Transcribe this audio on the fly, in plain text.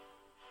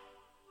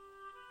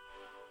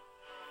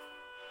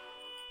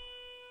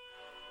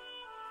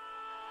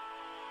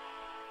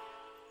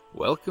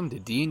Welcome to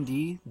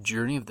D&D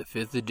Journey of the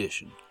 5th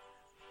Edition.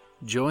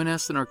 Join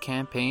us in our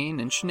campaign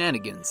and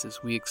shenanigans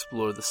as we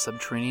explore the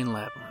subterranean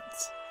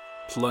labyrinths,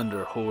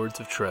 plunder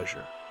hordes of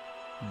treasure,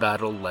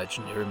 battle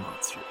legendary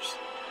monsters.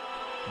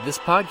 This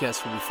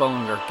podcast will be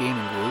following our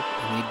gaming group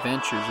and the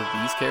adventures of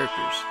these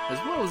characters, as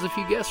well as a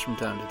few guests from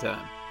time to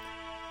time.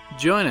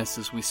 Join us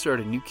as we start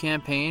a new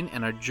campaign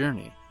and our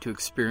journey to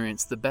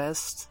experience the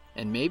best,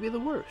 and maybe the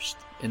worst,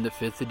 in the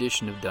 5th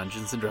edition of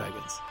Dungeons &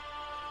 Dragons.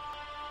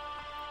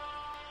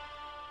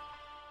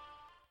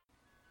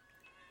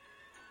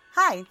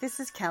 Hi, this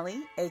is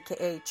Kelly,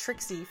 aka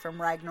Trixie from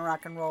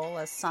Ragnarok and Roll,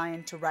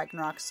 assigned to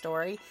Ragnarok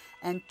Story,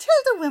 and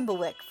Tilda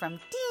Wimblewick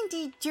from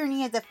D&D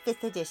Journey of the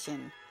 5th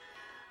Edition.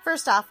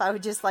 First off, I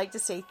would just like to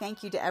say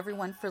thank you to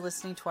everyone for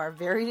listening to our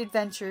varied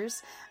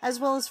adventures, as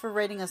well as for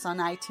rating us on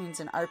iTunes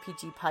and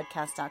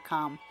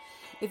RPGpodcast.com.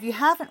 If you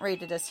haven't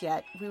rated us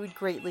yet, we would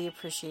greatly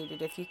appreciate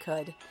it if you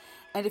could.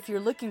 And if you're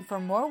looking for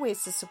more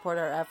ways to support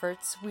our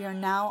efforts, we are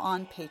now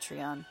on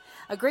Patreon,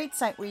 a great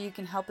site where you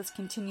can help us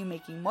continue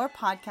making more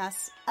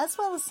podcasts, as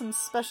well as some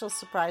special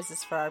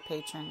surprises for our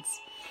patrons.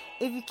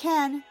 If you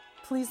can,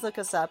 please look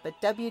us up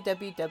at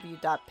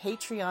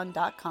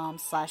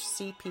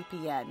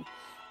www.patreon.com/cppn.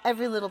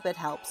 Every little bit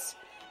helps.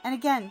 And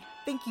again,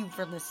 thank you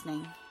for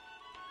listening.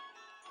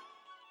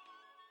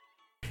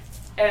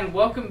 And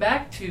welcome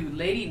back to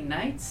Lady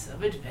Knights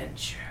of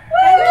Adventure.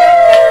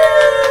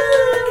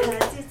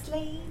 Because it's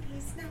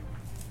ladies' night.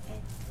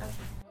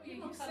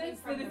 You sense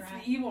that it's the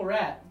evil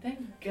rat.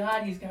 Thank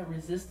God he's got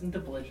resistant to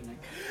bludgeoning.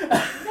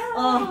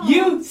 No.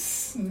 You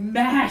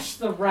smash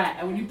the rat,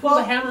 and when you pull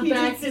the hammer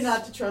back, He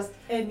not to trust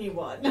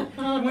anyone.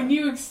 when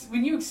you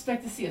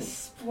expect to see a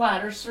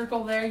splatter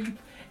circle there,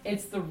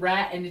 it's the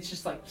rat, and it's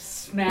just like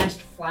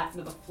smashed flat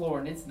into the floor,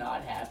 and it's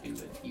not happy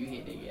with you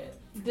hitting it.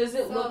 Does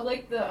it look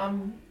like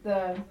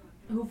the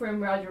Who Framed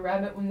Roger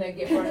Rabbit when they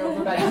get run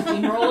over by a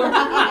steamroller?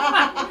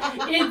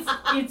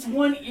 It's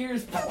one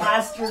ear's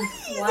plastered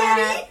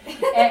flat,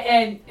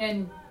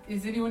 and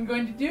is anyone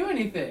going to do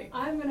anything?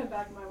 I'm gonna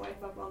back my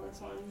wife up on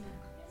this one,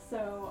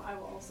 so I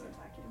will also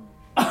attack him.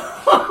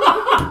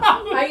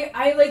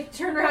 I like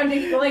turn around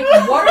and like,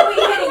 what are we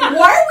hitting?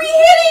 Why are we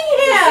hitting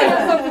him?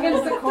 Up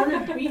against the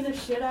corner, beat the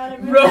shit out of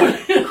him.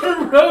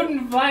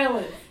 Rodent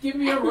violence. Give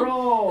me a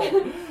roll.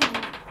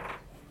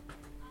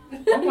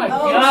 Oh my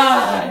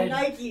God!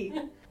 Nike.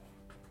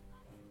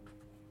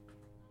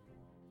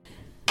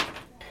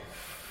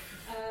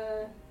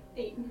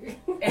 8.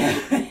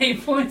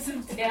 8 points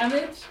of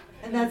damage.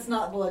 And that's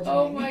not bludgeoning.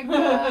 Oh my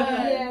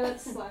God! Yeah,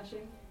 that's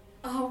slashing.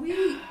 Oh,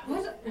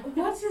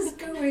 what is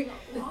going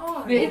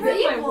on? It's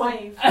my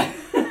wife.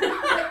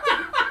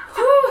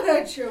 Who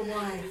hurt your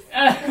wife?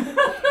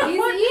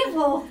 He's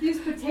evil. These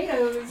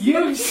potatoes.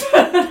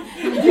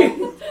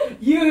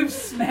 You've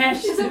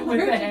smashed it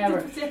with the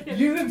hammer.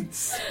 You have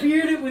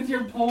speared it with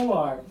your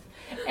polearm.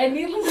 And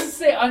needless to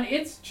say, on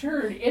its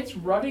turn, it's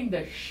running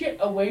the shit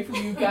away from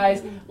you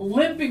guys,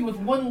 limping with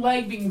one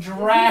leg being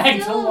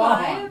dragged along.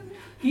 Alive?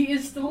 He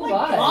is still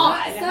alive.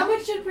 God.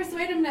 Someone should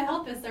persuade him to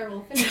help us, or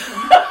we'll finish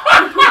him.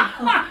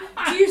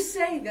 Do you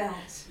say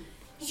that?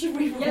 Should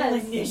we roll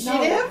Yes.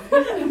 initiative?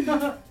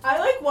 I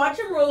like watch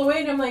him roll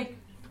away, and I'm like,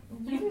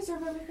 you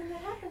deserve everything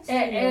that happens to you.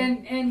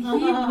 And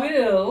he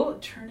will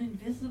turn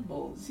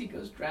invisible as he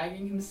goes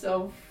dragging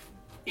himself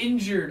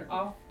injured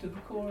off to the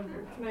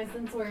corner. Can I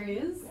sense where he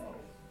is?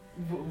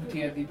 Do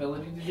you have the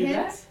ability to do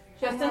that?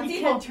 Just He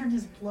evil. can't turn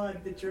his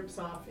blood that drips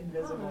off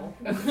invisible.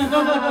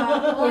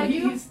 Well, I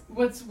do.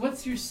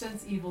 What's your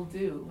sense evil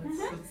do?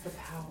 What's the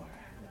power?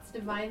 It's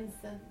divine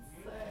sense.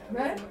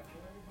 Right.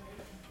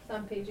 It's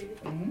on page 80.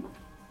 Mm-hmm.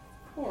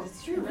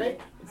 It's true, right?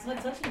 It's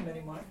not touching him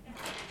anymore.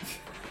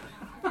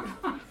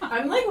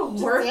 I'm like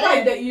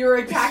horrified that you're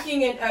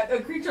attacking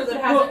a creature that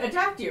hasn't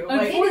attacked you.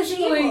 Like,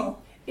 Unfortunately,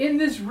 in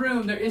this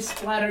room there is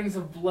splatterings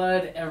of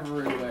blood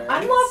everywhere.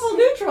 I'm lawful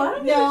neutral. I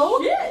don't give a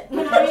shit. I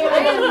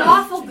am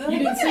lawful good. You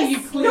didn't say you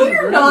cleaned No, the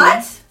you're room.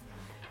 not.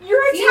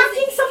 You're He's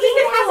attacking something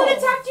that evil. hasn't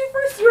attacked you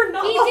first. You're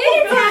not. He lawful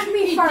did good. attack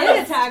me He first. did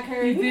attack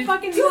her. He He did.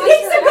 fucking 2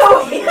 days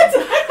ago, he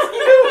attacked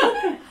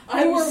you.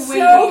 I'm were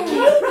so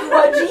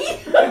grudgy.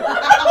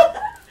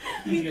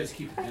 You guys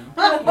keep it down.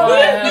 By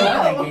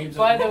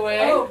the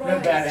way, Oh,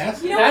 They're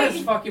badass. You know that what?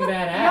 is fucking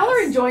badass. Y'all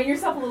are enjoying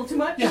yourself a little too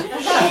much. Yeah.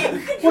 You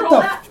control What the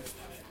that.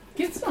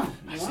 Get some.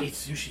 I You want? ate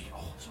sushi.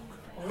 Oh, so good.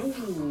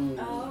 Ooh.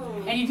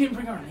 Oh. And you didn't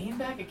bring Arlene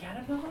back a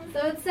caterpillar?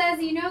 So it says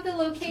you know the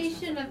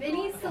location of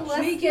any gave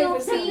celestial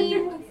us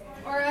fiend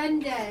or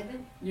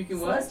undead. You can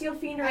what? Celestial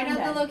fiend or I know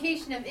undead. the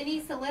location of any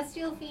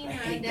celestial fiend I or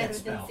hate undead that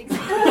within spell. 6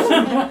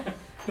 feet.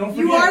 Don't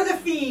You forget. are the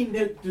fiend.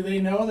 Do they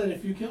know that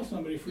if you kill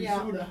somebody, free Yeah.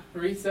 soda?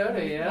 Free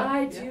soda, yeah.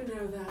 I do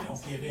know that.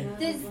 Don't give in.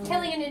 Does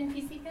killing an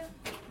NPC count?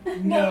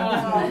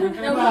 No.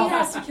 No, he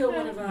has to kill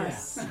one of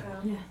us.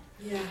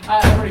 Yeah.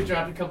 I've already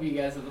dropped a couple of you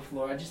guys on the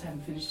floor. I just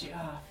haven't finished you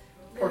off.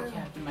 Poor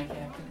captain, my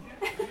captain.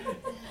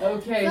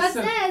 Okay, So it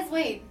so says,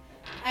 wait,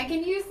 I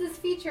can use this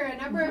feature a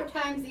number of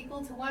times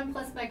equal to 1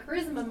 plus my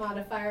charisma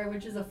modifier,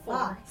 which is a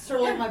 4. Sort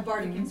of like my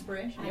bardic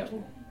inspiration. Yep.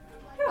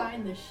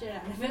 Find the shit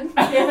out of him.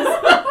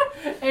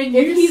 And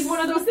If he's one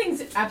of those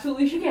things,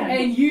 absolutely she can.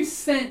 And you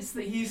sense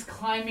that he's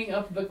climbing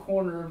up the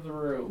corner of the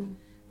room.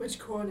 Which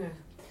corner?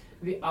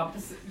 The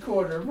opposite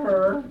corner of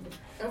her.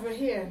 Over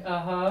here.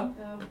 Uh-huh.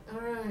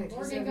 Alright.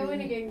 Morgan, go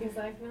in again because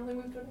I can only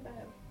move to the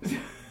back.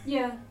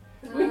 Yeah.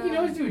 We can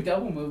always do a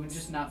double move and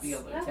just not be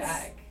able to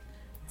attack.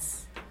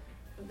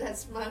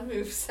 That's my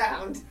move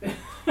sound.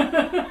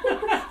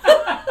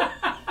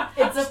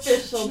 It's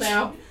official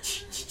now.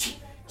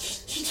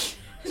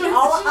 All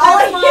All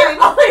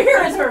I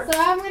hear is her. So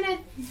I'm gonna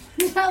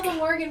tell the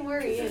Morgan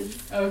where he is.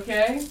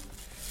 Okay.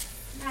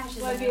 Smash his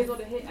Will I be ass. able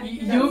to hit?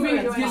 You'll be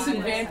at Do I have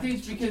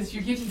disadvantage because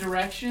you're getting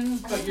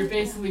directions, but you're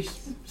basically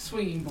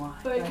swinging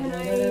blind. But can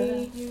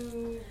I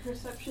do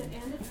perception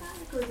and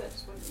attack, or is that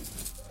just one?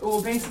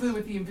 Well, basically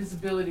with the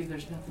invisibility,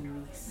 there's nothing to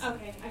release.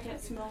 Okay, I can't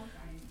smell.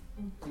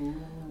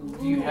 Ooh.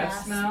 Do you have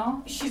Yes.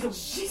 smell? She's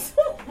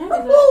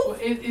Well,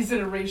 is it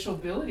a racial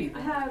ability? I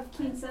then? have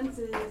keen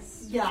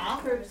senses. Yeah.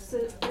 Okay,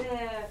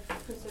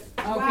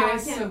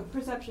 so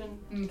perception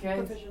okay,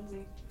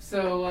 proficiency.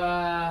 so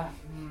I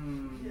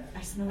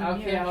smell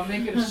okay, I'll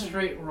make it a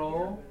straight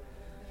roll.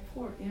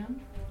 Poor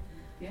Imp.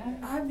 Yeah.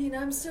 I mean,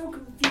 I'm so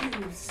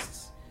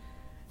confused.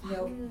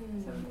 No.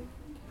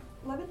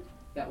 11.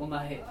 That will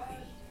not hit.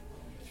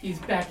 He's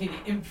back in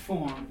imp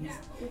form.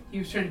 He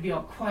was trying to be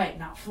all quiet,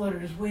 not flutter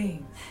his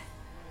wings,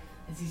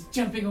 as he's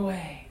jumping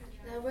away.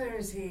 Now, where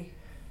is he?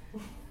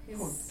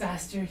 Poor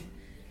bastard.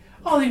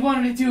 All he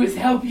wanted to do is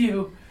help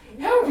you.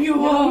 Help you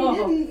No, all.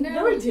 he didn't.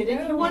 No, he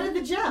didn't. He wanted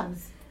the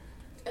gems.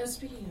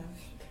 Speaking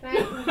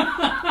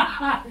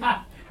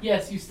of.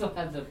 Yes, you still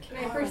have them. Can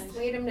I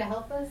persuade him to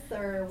help us,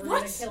 or we're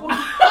What? gonna kill him?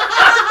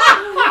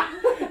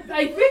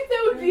 I think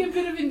that would be a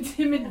bit of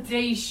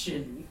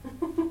intimidation.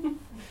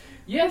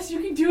 Yes, you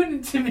can do an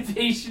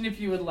intimidation if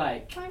you would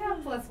like. Find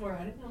out +4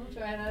 on it. I'll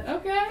try that.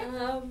 Okay.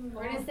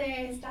 We're gonna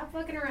say, stop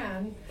fucking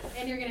around,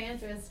 and you're gonna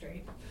answer us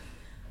straight.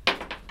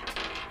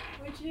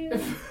 Which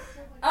is...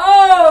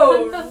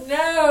 Oh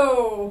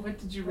no! What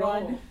did you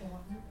roll?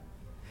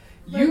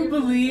 You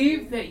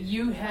believe that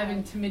you have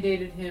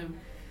intimidated him.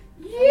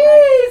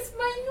 Yes,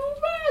 my new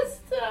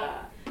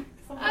master.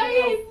 I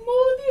am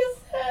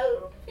Modius'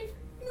 help.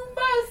 New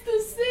master,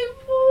 save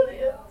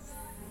Modius.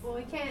 Well,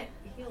 we can't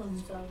heal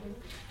himself.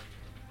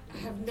 I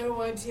have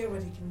no idea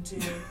what he can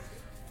do.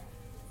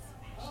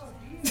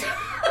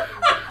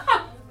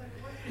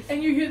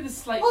 And you hear the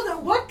slight. Hold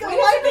on, what Wait a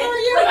life minute. are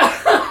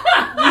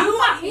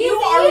you? You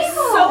are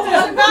so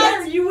Doesn't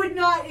matter. bad. You would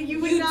not. You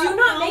would You not. do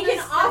not make an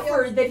promise that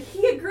offer that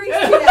he agrees to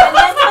that, and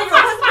then tell your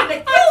husband to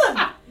kill him.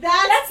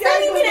 That's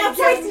not even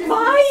outside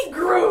my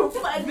group.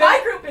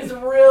 My group is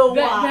real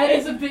That wide.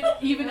 is a bit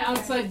even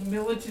outside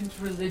militant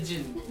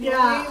religion.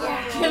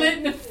 Yeah. Kill it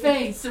in the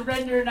face.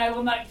 Surrender, and I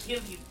will not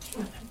kill you.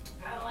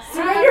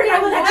 Surrender, and I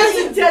will not That's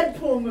kill a you.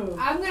 Deadpool move.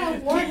 I'm gonna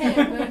warn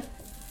him.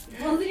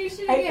 Well, then you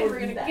should again. We're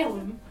gonna kill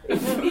him.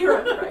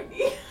 You're right.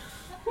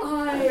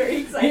 I'm very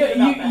excited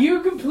about that.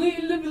 You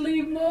completely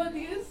believe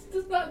Modius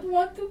does not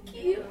want to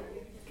kill.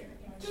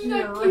 Do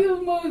not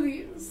kill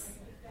Modius.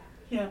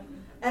 Yeah.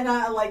 And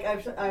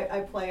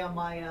I play on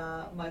my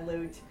my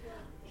lute.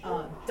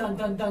 Dun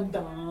dun dun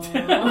dun.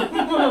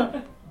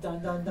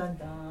 Dun dun dun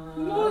dun.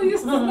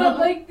 Modius does not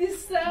like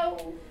this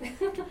sound.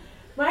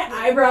 My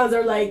eyebrows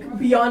are like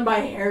beyond my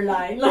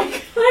hairline.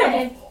 Like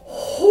I'm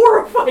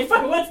horrified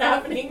by what's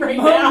happening right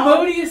now.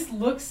 Modius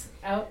looks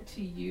out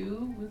to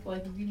you with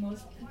like the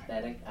most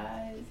pathetic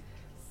eyes.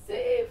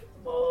 Save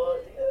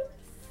Modius.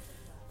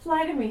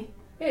 Fly to me.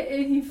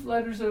 And he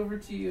flutters over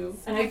to you.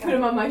 And I put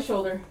him on my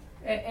shoulder.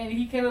 And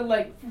he kind of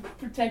like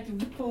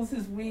protectively pulls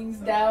his wings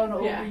down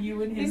over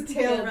you and his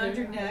tail around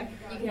your neck.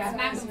 You can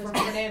smack him for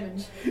more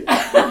damage.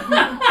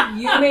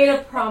 You made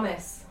a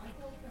promise.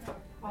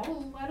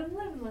 Oh, let him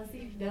live unless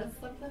he does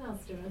something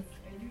else to us.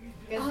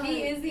 Because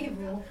he is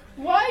evil.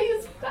 Why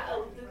is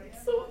Paladin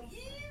so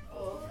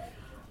evil?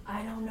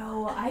 I don't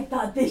know. I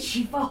thought that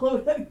she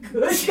followed a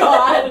good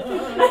god.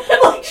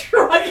 I'm like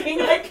shrugging,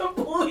 like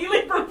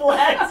completely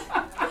perplexed.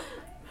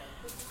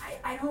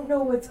 I don't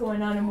know what's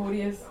going on,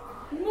 Modius.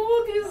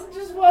 Modius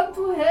just want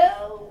to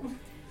help.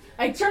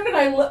 I turn and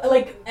I look,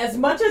 like, as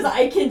much as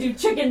I can do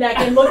chicken neck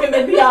and look him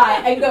in the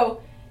eye and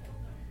go,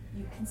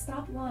 you can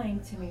stop lying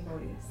to me,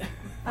 Modius.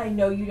 I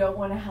know you don't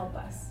want to help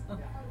us.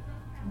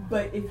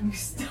 But if you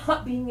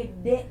stop being a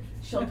dick,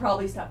 she'll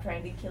probably stop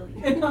trying to kill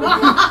you. And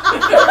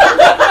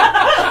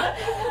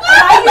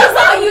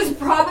I use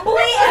probably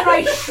and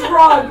I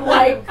shrug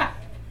like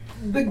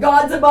the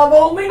gods above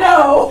only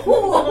know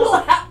what will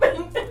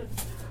happen.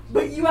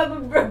 But you have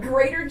a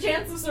greater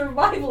chance of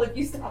survival if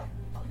you stop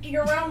fucking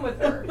around with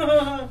her.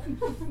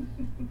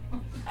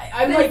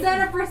 I'm Is like,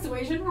 that a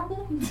persuasion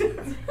roll?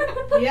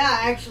 Yeah,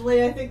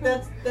 actually, I think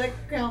that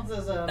counts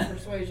as a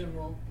persuasion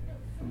roll.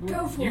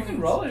 Go for You it. can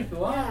roll it if you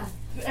want.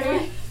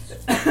 Yeah.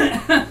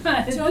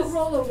 At Don't this-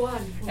 roll a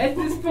 1. At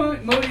this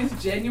point,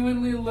 Modius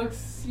genuinely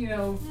looks,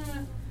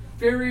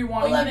 very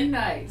wanting to be 11.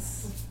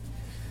 nice.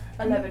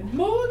 11.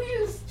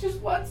 Modius just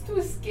wants to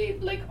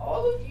escape like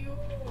all of you.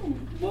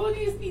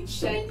 Modius needs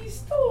shiny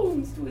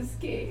stones to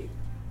escape.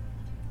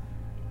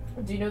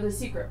 Do you know the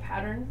secret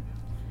pattern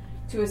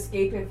to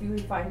escape if you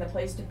find the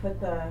place to put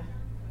the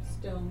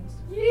Stones.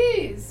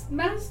 Yes,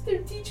 Master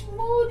teach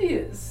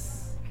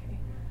Modius.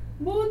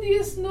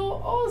 Modius know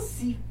all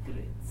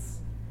secrets.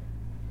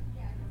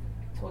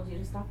 Told you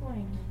to stop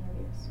lying,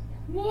 Modius.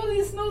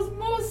 Modius knows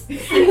most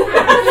secrets.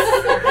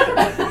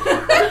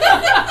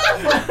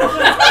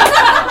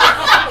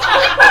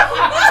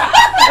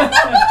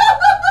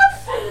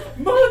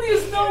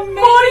 Modius know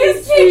many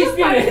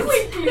secrets.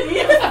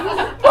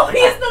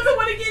 Modius doesn't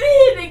want to get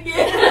hit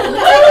again.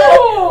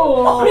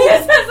 No.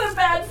 Modius has a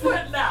bad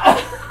foot now.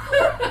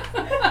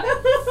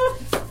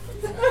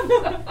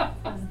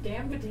 Those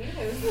damn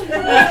potatoes.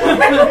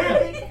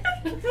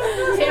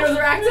 Potatoes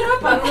are acting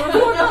up. I don't know what's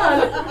going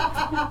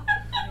on.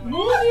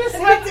 Modius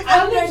has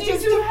allergy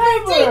to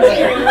hammer.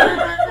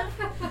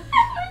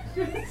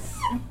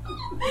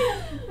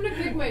 I'm gonna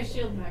pick my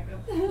shield back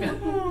up.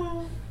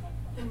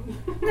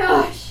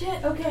 Oh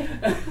shit. Okay.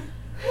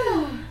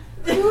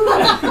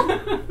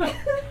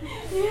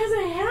 He has a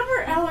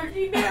hammer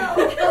allergy now.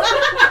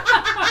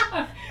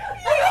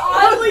 He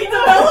oddly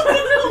developed it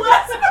in the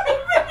last 5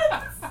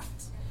 minutes.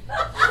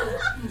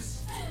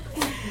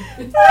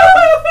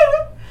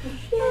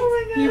 Oh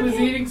my god. He was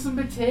eating some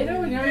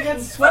potato and now he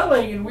got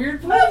swelling in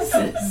weird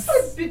places.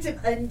 A bit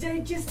of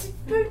undigested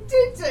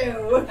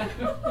potato.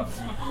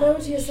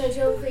 Modius, I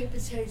don't think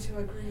potato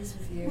agrees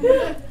with you.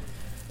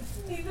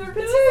 Neither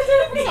potato.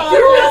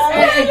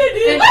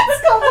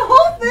 Let's call the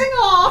whole thing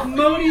off.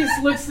 Modius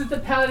looks at the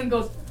paladin and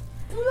goes,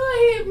 "Do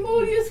I hit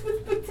Modius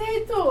with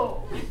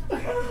potato?"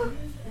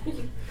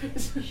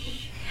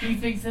 He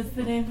thinks that's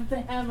the name of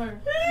the hammer.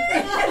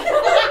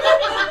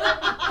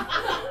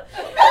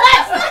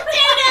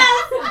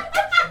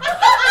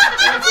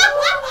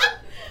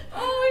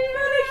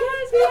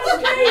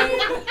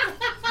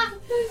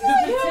 The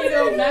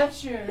potato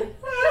masher.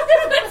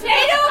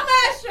 Potato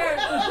masher.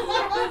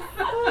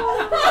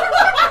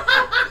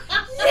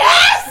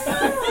 Yes.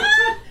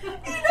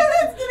 You know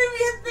that's gonna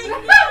be a thing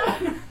now.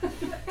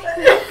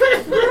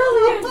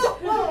 Brilliant.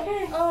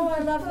 Oh, I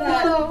love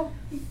that.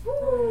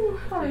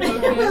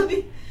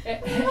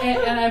 Okay.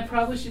 And I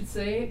probably should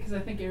say it because I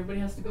think everybody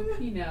has to go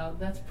pee now.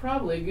 That's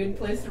probably a good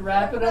place to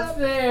wrap it up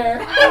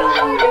there.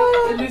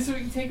 At least we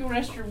can take a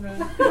restroom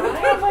run.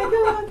 Oh my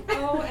god.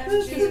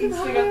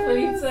 Still got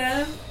plenty of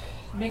time.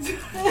 And it's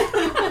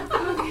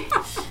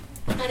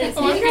Oh,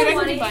 I'm good, I can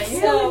funny. bite.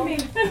 So,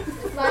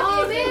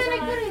 Oh man, I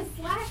could have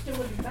slashed him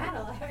with a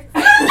battle axe.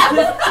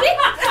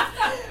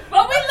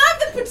 But we love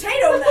the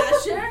potato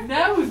masher.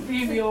 Now who's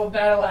being the old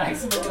battle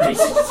axe in the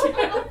relationship?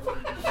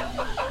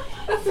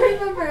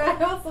 Remember, I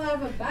also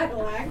have a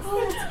battle axe.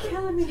 oh, it's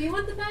killing me. Do you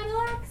want the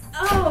battle axe?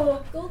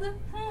 Oh. Golden?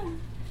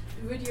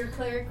 Would your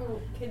cleric,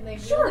 can they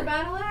Sure. wield the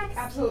battle axe?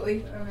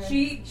 Absolutely.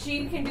 Okay.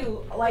 She can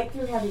do light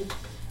through heavy.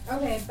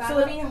 Okay, So battle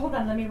let me hold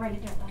on. Let me write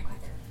it down real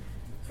quick.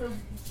 So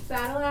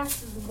battle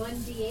axe is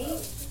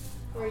 1d8,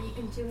 or you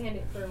can two-hand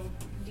it for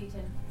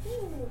d10.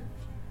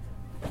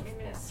 I'm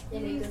gonna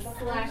And it does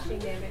slashing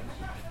damage.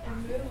 and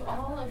move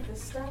all of the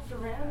stuff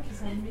around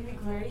because I'm really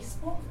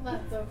graceful.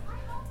 That's okay.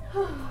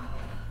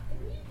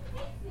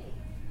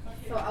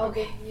 So I'll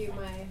give you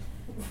my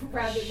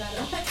rabbit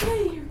battle axe.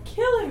 You're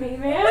killing me,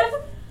 man.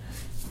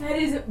 That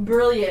is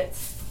brilliant.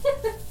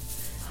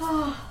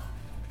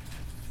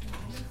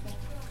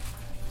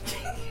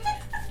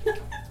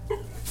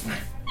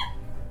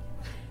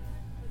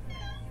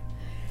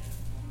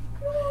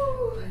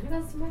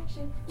 That's some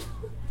action.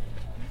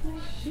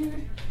 Shoot.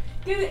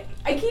 Dude,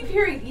 I keep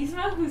hearing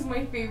Isma, who's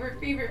my favorite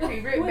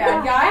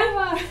bad guy.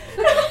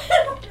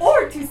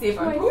 Or to save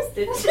on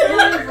postage.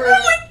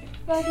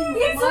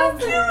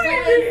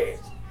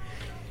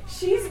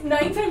 She's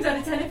 9 times out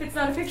of 10, if it's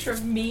not a picture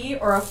of me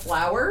or a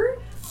flower,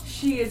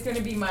 she is going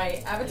to be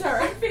my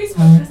avatar on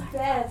Facebook. Just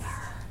best.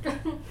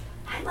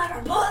 I love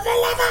her. Pull the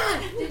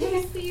lever! Did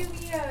you see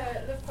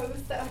the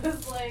post that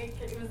was like,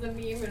 it was a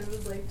meme and it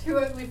was like, too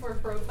ugly for a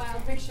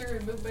profile picture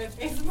removed by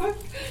Facebook?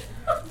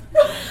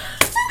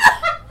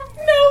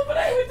 No, but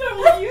I would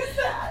totally use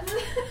that.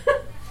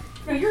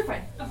 No, you're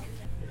fine. Okay.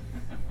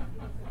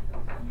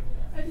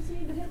 I just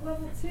need to hit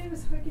level 2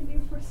 so I can do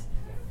force.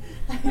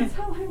 That's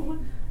all I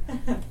want.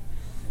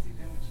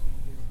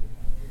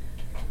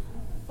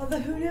 Although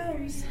who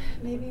knows?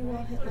 Maybe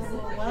we'll hit level.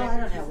 Well, I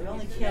don't know. We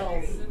only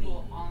killed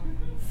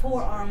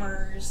 4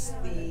 armors,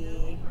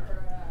 the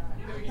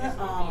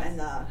and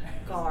the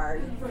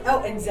guard.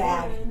 Oh, and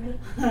Zag.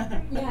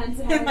 Yeah, and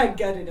Zag. And I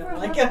gutted him For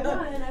like level a.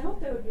 1, I hope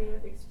that would be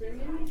enough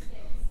experience.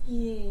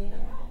 Yeah.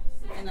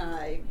 And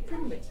I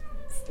pretty much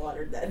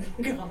slaughtered that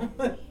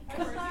goblin.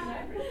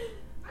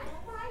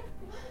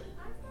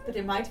 But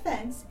in my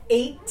defense,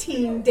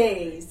 18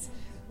 days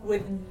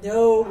with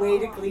no way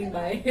to clean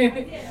my.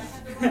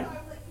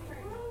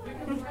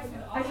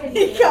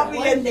 He caught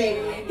me at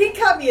the. He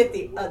caught me at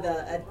the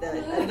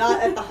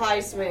not at the high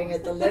swing,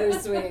 at the low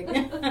swing.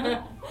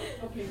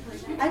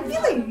 I'm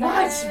feeling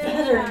much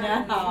better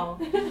now.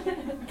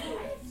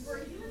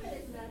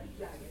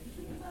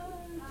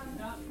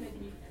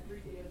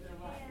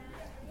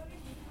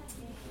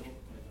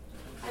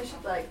 I should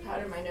like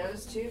powder my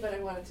nose too, but I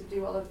wanted to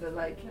do all of the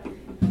like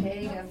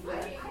paying of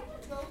the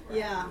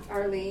Yeah.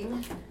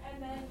 Arlene,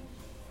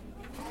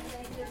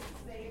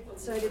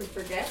 so I didn't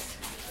forget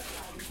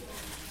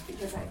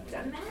because I've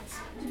done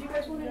that. Did you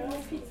guys want any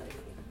more pizza?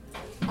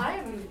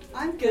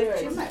 I'm good.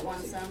 Jim might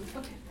want some.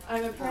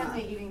 I'm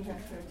apparently eating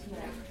breakfast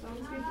tonight.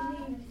 Sounds good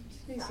to me.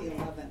 Today's the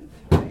 11th,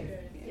 right?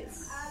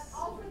 Yes.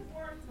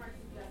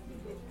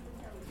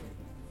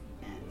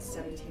 And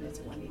 17 is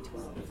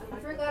 1d12. I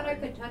forgot I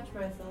could touch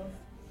myself.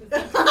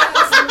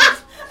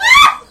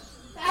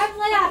 I'm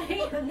lay on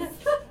hands.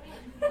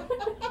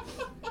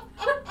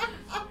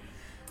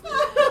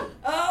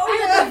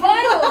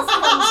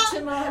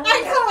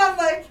 I know, I'm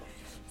like,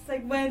 it's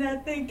like when I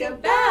think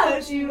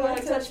about you, I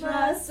touch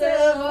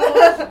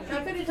myself.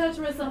 I could have touched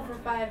myself for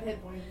 5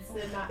 hit points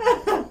and not.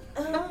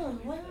 Oh,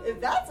 well.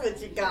 If that's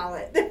what you call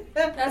it.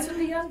 That's what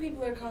the young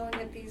people are calling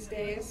it these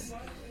days.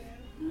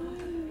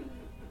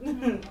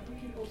 People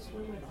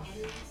swim with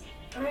otters.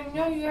 I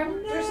know you have.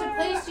 There's a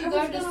place you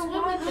go to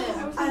swim with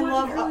them. I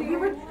love.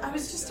 I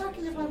was just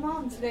talking to my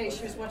mom today.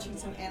 She was watching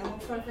some animal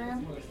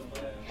program,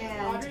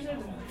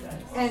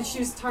 and she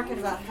was talking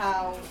about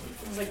how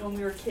it was like when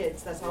we were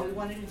kids. That's all we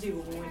wanted to do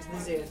when we went to the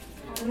zoo.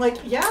 I'm like,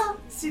 yeah,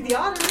 see the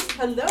otters.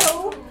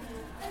 Hello.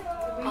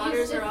 We Otters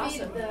used to are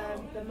feed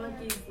awesome. the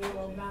monkeys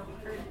little mountain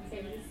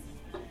pigs.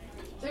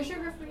 They're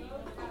sugar free.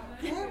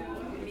 Yeah.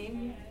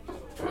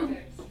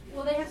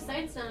 Well, they have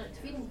sites on it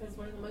to feed them because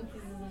one of the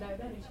monkeys is a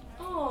diabetic.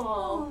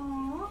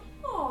 Aww.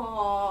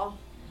 Aww.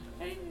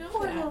 I didn't know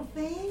Poor that. little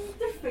thing.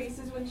 Their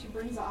faces when she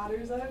brings the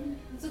otters in.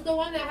 Is it the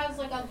one that has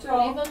like all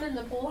 20 of them in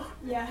the pool?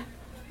 Yeah.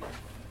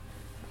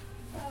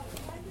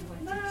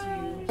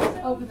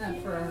 Open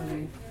that for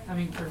Arlene. I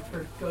mean, for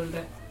go to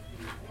bed.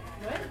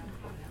 What?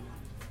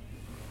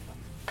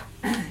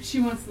 She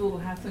wants the little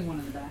halfling one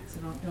in the back, so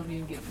don't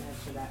even get mad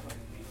for that one.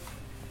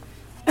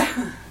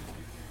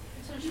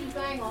 So she's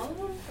buying all of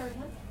them or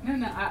what?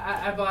 No,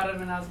 I bought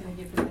them and I was gonna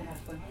give her the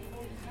halfling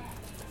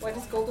Why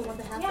does Golden want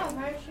the half? Yeah,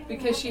 why is she?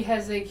 because she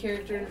has a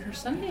character in her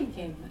Sunday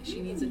game that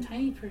she needs a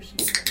tiny person.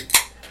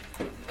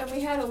 And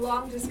we had a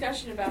long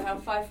discussion about how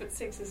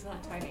 5'6" is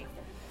not tiny.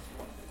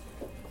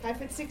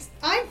 5'6".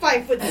 I'm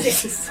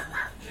 5'6".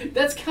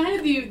 That's kind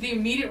of the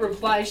immediate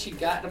reply she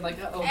got. And I'm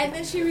like, uh-oh. And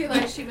then she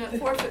realized she meant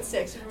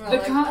 4'6", and we were The,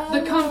 like,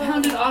 the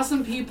compounded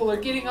awesome people are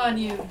getting on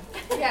you.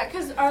 Yeah,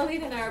 because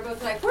Arlene and I are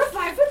both like, we're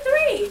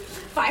 5'3".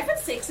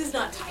 5'6" is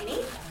not tiny.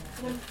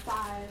 I'm 5.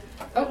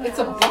 Oh, it's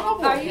a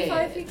bobblehead. Are you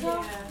 5 feet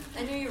tall? Yeah.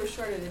 I knew you were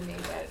shorter than me,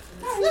 but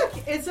Look,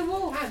 it's a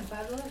wolf. I'm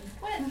 5'11".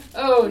 What?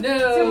 Oh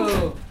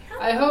no!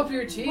 I hope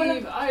you're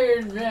Team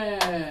Iron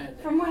Man.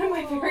 From one of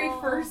my very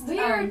first We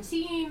are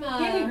team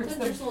gaming groups,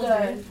 Winter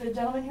Soldier. the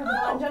gentleman here, the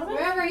blonde gentleman.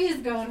 Wherever he's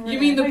going. You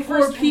mean the My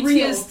poor first real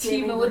PTSD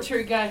gaming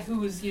military guy who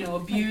was,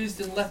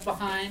 abused and left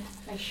behind?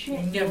 I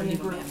shit. Never gaming knew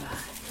group. him.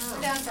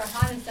 We're down for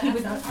hot and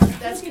stuff.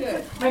 that's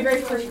good. My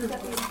very first group.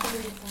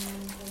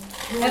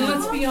 And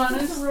let's be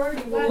honest,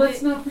 Sorority.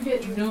 let's not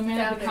forget Nomad,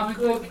 Found the a comic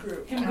good book.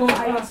 group. Him going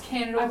across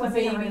Canada I with a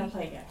wasn't ever baby. gonna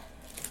play it.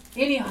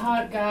 Any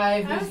hot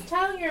guy I was who's...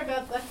 telling her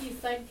about Lucky's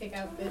sidekick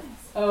outfits.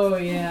 Oh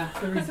yeah,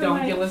 the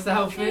ridiculous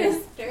outfit.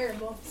 It's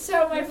terrible.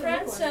 So my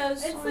friend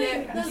says It's that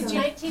like those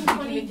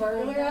 1920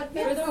 burglar for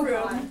outfits. the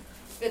room,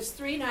 if it's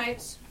 3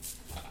 nights,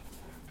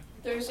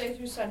 Thursday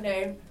through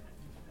Sunday,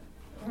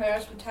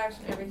 whereas with tax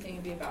and everything,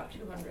 it'd be about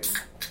 200.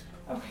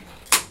 Okay.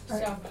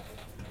 So,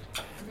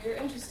 if you're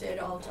interested,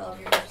 I'll tell them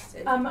you're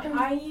interested.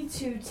 I need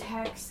to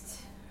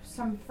text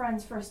some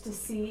friends first to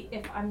see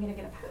if I'm gonna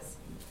get a pass.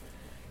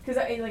 Because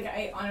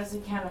I honestly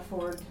can't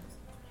afford.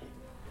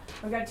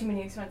 I've got too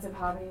many expensive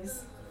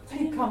hobbies.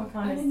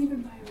 Comic-Con I is didn't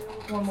even buy a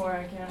real one more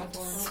I can't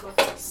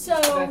afford. So,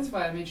 That's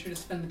why I made sure to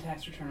spend the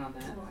tax return on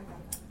that.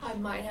 I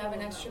might have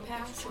an extra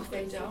pass if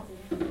they don't.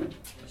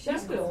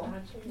 That's cool.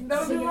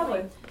 That would be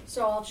lovely.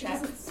 So I'll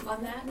check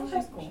on that.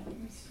 That's cool.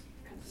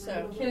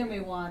 So, Kidding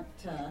me want.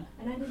 Oh,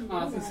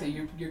 I was gonna say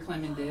you're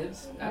claiming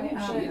dibs. I mean,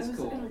 she is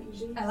cool.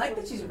 I like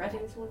that she's ready.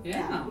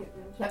 Yeah.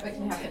 That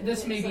can happen.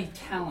 This may be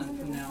talent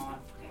from now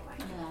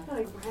Yeah.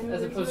 on,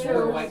 as opposed to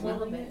her white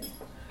one.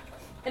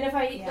 And if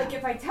I Yeah.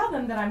 if I tell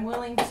them that I'm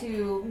willing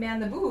to man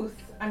the booth,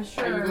 I'm Are you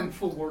sure going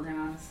full Gorgon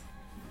on us?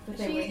 that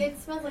they would. It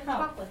smells like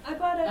chocolate. I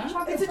bought a Huh?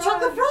 chocolate It's a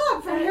chocolate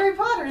frog from Harry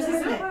Potter's, Harry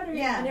isn't it? Potter. And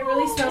Yeah. it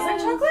really smells like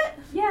chocolate?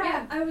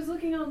 Yeah, I was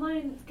looking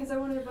online because I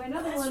wanted to buy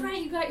another that's one.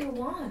 right, you got your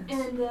wand.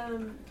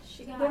 And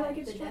She got They're like,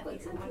 it's the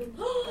chocolate deadly one. scented.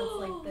 That's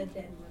like the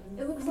dead one.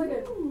 it looks like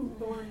a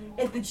thorn.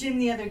 At the gym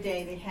the other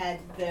day, they had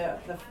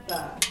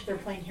they're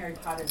playing Harry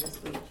Potter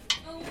this week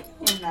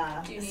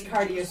in this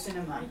cardio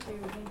cinema.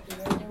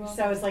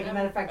 So it's like, a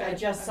matter of fact, I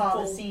just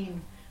saw the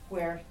scene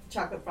where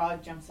Chocolate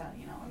Frog jumps out,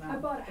 and I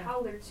bought a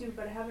howler too,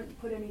 but I haven't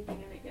put anything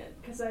in it yet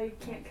because I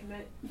can't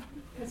commit.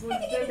 Because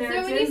once it's in there, So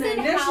it's when you in said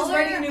there. Now she's howler,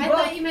 writing a new I book.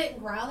 thought you meant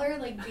growler,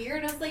 like beer,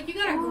 and I was like, you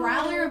got a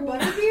growler of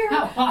butterbeer?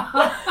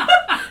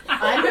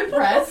 I'm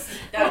impressed.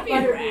 That'd be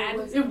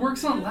rad. It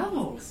works on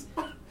levels.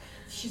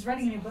 She's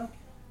writing a new book.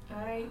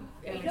 I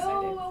am excited.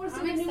 No, I was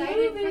I'm in a new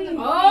excited for movie. the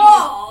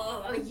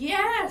Oh,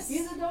 yes!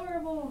 He's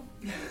adorable.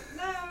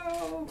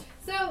 No.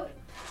 So,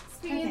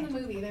 me in the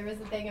movie, there was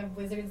a thing of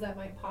wizards that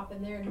might pop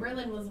in there, and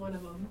Merlin was one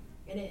of them.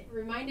 And it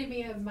reminded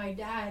me of my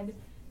dad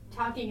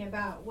talking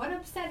about what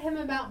upset him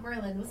about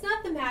Merlin was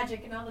not the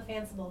magic and all the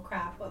fanciful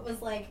crap, but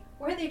was like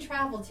where they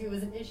traveled to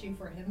was an issue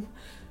for him.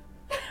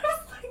 I was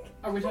like,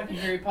 Are we talking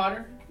Harry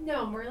Potter?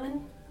 no,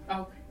 Merlin.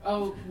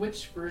 Oh,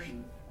 which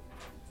version?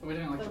 Are we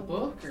talking like the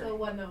book? Or? The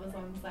one that was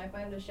on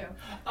Sci-Fi, the show.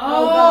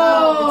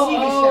 Oh, the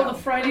TV show. the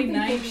Friday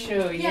night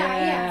show.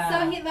 Yeah.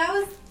 So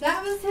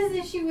that was his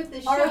issue with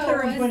the show.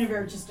 Arthur and was-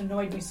 Guinevere just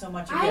annoyed me so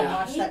much. I I couldn't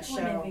watch hate that show.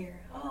 Guinevere.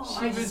 Oh,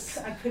 She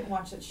I couldn't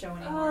watch that show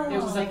anymore.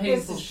 It was a Like,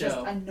 painful this is just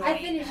show. annoying I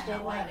finished the it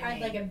hell like out of cried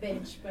me. like a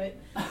bitch, but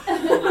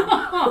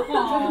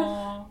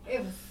Aw.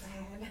 it was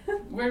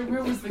sad. Where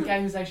was the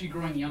guy who's actually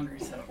growing younger?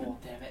 He said, "Oh,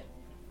 damn it,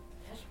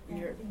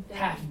 Weird.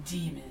 half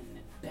demon,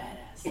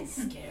 badass, and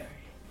scary."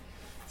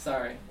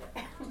 Sorry,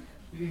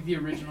 the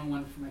original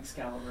one from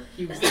Excalibur.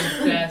 He was the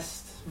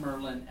best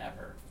Merlin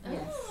ever.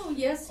 Oh,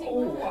 yes, he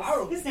Oh, was.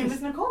 wow. His name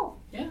was Nicole.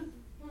 Yeah,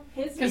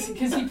 His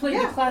because he played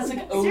Yeah. the classic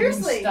Odin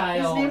Seriously,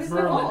 style his name is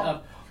Merlin Nicole.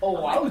 of,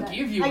 "Oh, I will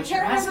give you I what you're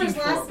can't remember asking his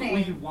for, last but when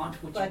name, you want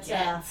what but, you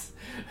get."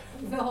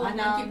 The whole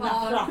Anna monkey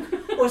paw.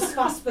 Nafrock was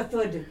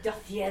Faspathud,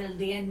 doth yell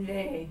the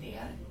invade.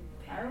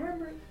 I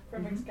remember it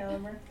from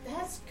Excalibur.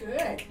 That's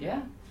good.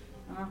 Yeah.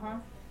 Uh-huh.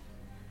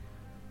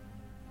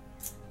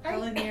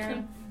 Helen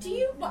Mirren. Do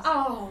you?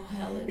 Oh,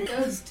 Helen,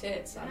 those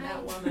tits on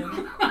that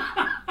woman.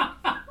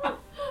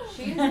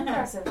 She is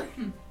impressive.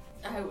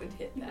 I would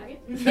hit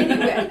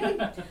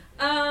that.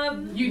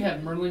 Anyway, You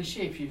have Merlin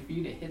shapeshift for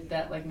you to hit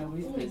that like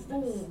nobody's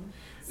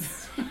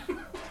business.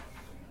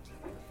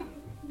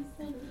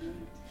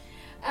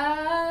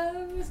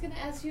 I was gonna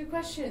ask you a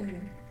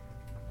question.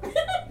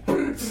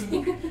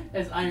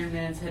 As Iron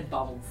Man's head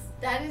bobbles.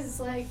 That is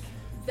like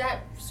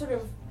that sort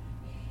of.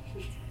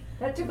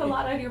 That took a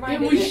lot out of your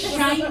mind. It didn't was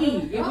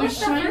shiny. It What was was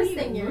the first shiny.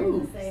 thing you were blue.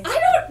 gonna say?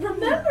 I don't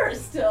remember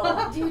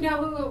still. Do you know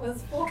who it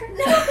was for?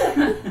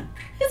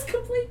 It's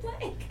complete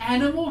blank.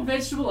 Animal,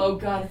 vegetable. Oh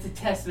god, it's a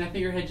test, and I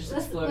think your head just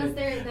Was exploded.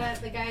 there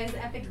the guy's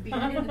epic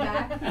beard in the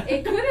back?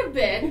 It could have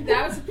been.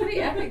 That was a pretty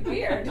epic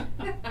beard.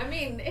 I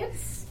mean,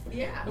 it's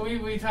yeah. Were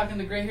you talking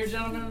the gray-haired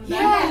gentleman in the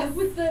back? Yeah,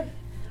 with the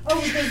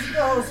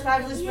those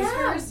fabulous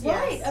whiskers?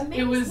 right. Yes. Amazing.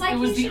 It was Like, it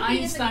was he the should be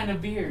in Einstein of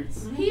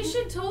beards. He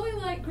should totally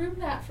like groom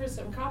that for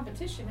some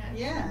competition.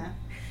 Actually. Yeah.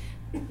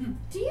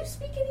 Do you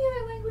speak any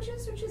other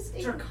languages, or just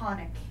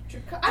Draconic.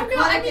 I know.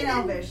 I Draconic mean, and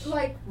Elvish.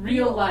 like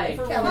Real life.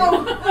 for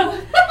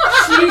Oh.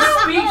 She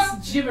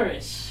speaks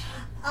gibberish.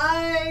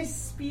 I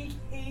speak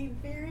a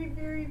very,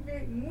 very,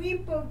 very muy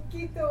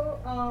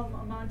poquito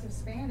amount of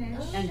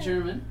Spanish. And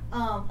German.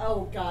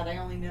 Oh God, I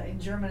only know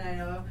in German. I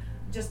know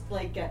just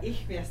like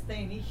ich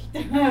verstehe nicht.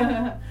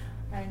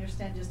 I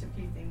understand just a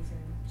few things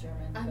in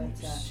German. I'm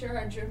but, sure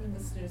our German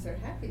listeners are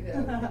happy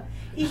though.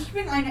 Ich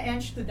bin eine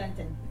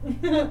Ernststudentin.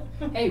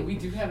 Hey, we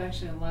do have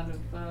actually a lot of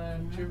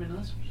German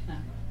listeners now.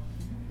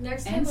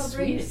 Next And time I'll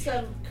bring Swedish.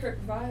 some Kurt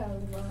Weill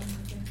along.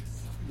 I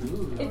guess.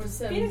 Ooh. Or It's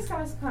some- Phoenix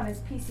Comic Con is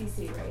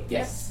PCC, right?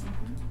 Yes.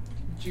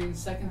 June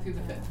 2nd through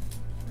the 5th.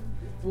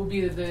 We'll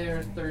be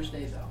there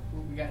Thursday though.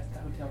 We got the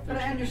hotel Thursday. But I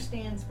night.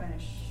 understand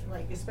Spanish,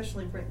 like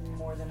especially Britain,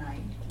 more than I.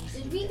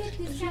 Did we get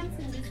discounts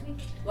in this week?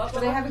 But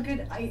I have a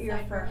good ear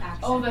for accent.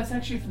 Oh, that's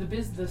actually for the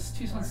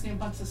Tucson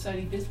Steampunk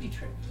Society Bisbee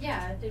trip.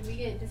 Yeah, did we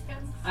get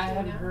discounts? I Do we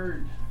haven't know?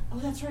 heard. Oh,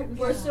 that's right.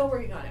 We're still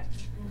working on it.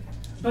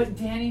 But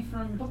Danny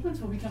from Bookman's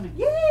will be coming.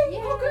 Yay!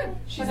 Oh, good.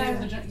 She's But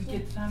able to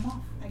get the time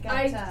off.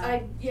 I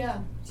got. Yeah.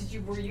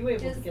 Were you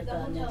able Just to get the the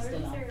hotel next day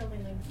rooms off? or only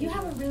like You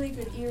have a really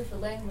good ear for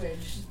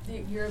language.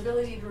 Your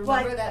ability to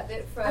What? remember that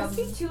bit I from.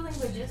 speak 2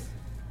 languages,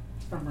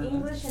 From Merlin.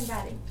 English and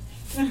Batting.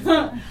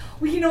 Well,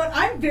 you know what?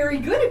 I'm very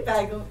good at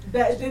bagel.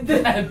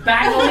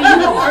 Baggling.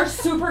 You are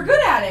super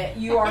good at it.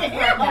 You are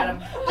correct, madam.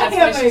 That's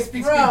why she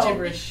speaks good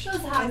gibberish. those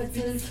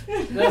hobbitses.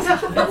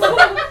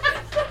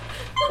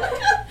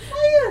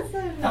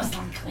 Those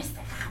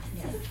linguistic.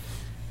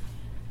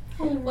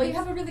 Well, you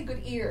have a really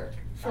good ear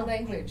for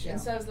language, and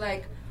so I was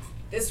like,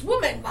 this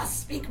woman must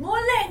speak more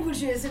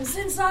languages, and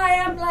since I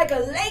am like a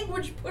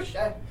language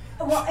pusher.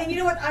 Well, and you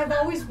know what? I've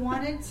always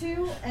wanted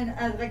to, and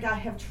like I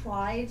have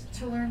tried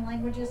to learn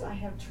languages. I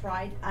have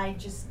tried. I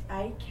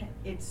can't.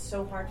 It's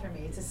so hard for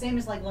me. It's the same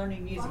as like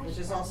learning music, which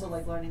is also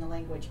like learning a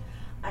language.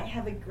 I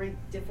have a great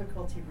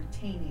difficulty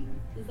retaining.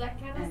 Does that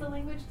count as a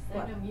language? 'Cause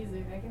What? I know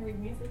music. I can read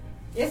music.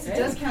 Yes, it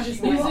does count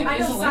as Music language. I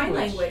is know a sign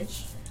language.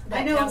 language. That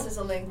I know- counts as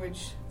a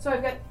language. So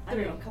I've got I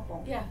 3. know a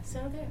couple. Yeah, so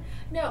there.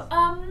 No,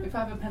 If I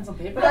have a pencil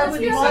and paper, But I I'll would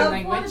speak love- sign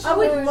language. I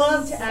would Learn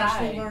love to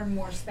actually sign. learn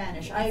more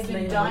Spanish. I've been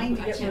Language. dying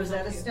to I get can't Rosetta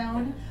help you.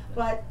 Stone,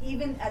 but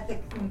even at the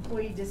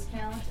employee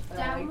discount, I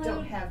don't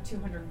Download- have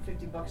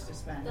 $250 to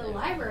spend. The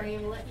library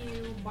will let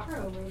you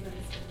borrow Rosetta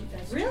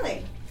Stone.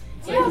 Really?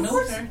 So Yeah, the of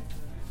course. military.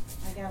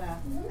 I gotta.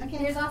 Okay.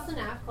 There's also an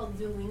app called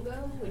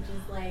Duolingo, which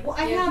is like. Well,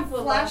 I yeah, have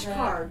people love that.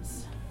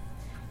 flashcards.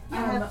 I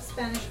Um, have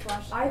Spanish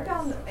flashcards. I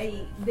found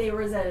there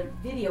was a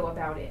video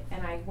about it,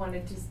 and I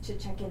wanted to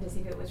check in to see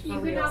if it was for You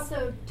can real.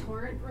 also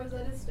torrent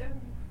Rosetta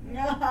Stone.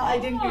 No, I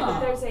didn't hear Ah.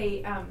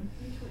 that.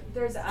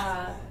 There's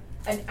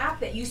an app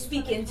that you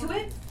speak into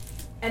it,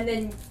 and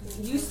then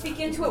you speak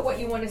into it what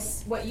you want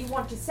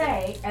to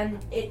say, and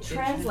it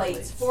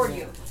translates for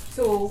you.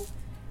 So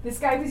this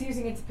guy was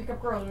using it to pick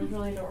up girls. It was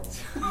really adorable.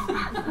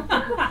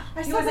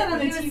 I saw that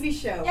on a TV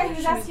show. Yeah, where he was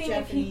she asking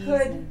if he Japanese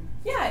could. and-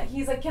 Yeah,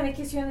 he's like, "Can I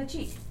kiss you on the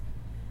cheek?"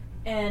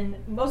 And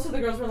most of the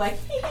girls were like,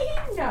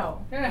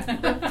 "No."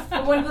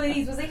 But one of the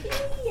ladies was like,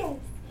 "Yes."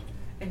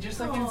 And just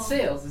like in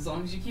sales, as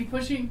long as you keep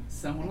pushing,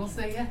 someone will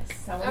say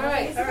yes. All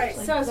right.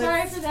 So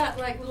sorry for that,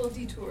 little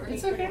detour.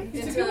 It's okay.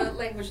 It's Into okay.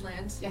 language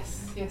land.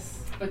 Yes.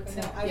 But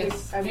No, I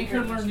yes, would make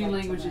her very learn new much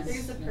like languages.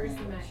 There's a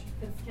person that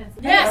gets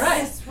canceled.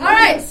 Yes. All right. All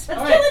right. That's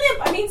killing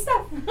him. I mean,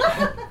 stuff.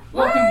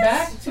 Welcome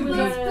back to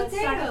Loves the.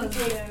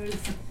 potatoes.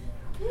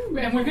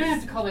 And we're gonna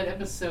have to call that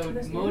episode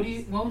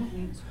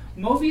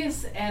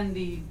Mobius and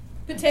the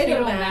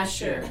Potato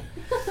masher.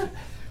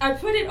 I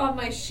put it on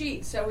my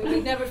sheet so we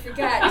would never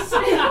forget. All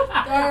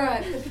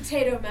right, the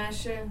potato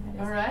masher.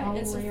 All right.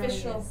 It's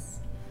official.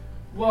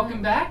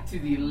 Welcome back to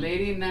the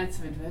Lady Knights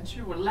of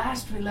Adventure, where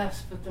last we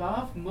left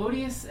off,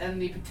 Modius and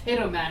the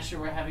Potato Masher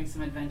were having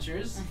some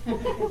adventures.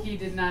 He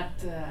did not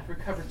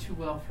recover too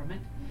well from it.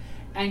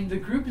 And the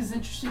group is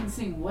interested in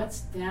seeing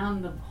what's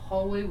down the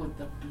hallway with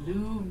the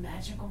blue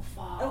magical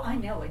fog. Oh, I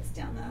know it's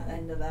down the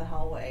end of that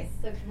hallway.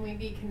 So can we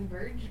be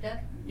converged up?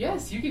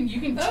 Yes, you can.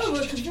 Oh,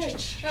 we're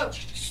convinced. Oh.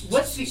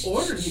 What's the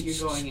order that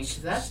you're going in?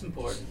 Because that's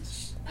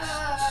important.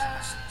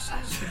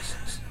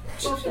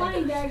 Well,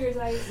 flying daggers,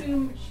 I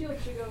assume Shield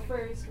should go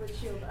first with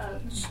shield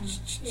up.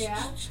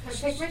 Yeah, I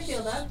picked my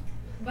shield up,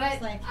 but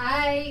It's like-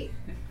 I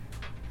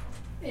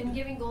am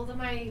giving Golda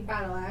my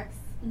battle axe.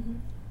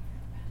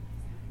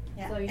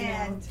 Yeah. So you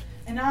know.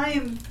 And I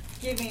am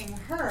giving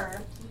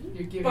her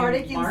You're giving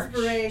bardic March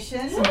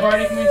inspiration. some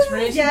bardic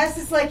inspiration. Yes,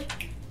 it's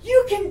like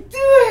you can do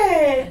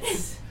it.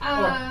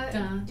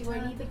 Do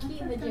I need the key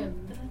in the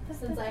gym?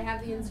 Since I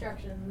have the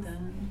instructions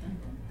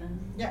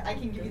Yeah, I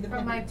can give you the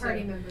from my pendant,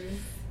 party too. members.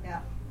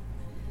 Yeah.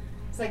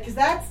 It's like, because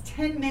that's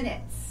 10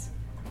 minutes.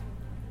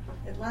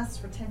 It lasts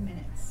for 10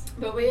 minutes.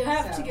 But we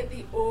have So. to get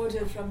the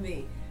order from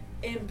the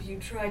imp you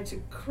tried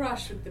to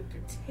crush with the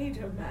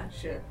potato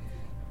masher.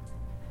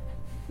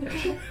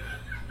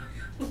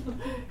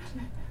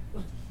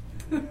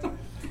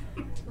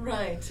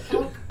 Right.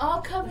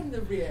 I'll come in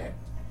the rear.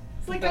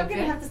 It's like I'm going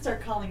Okay. to have to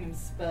start calling him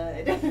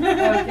Spud.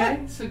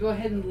 Okay, so go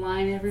ahead and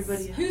line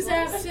everybody up. Who's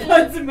after?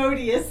 Spud's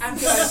Modius. I'm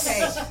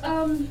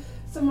going to take.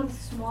 Someone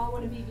small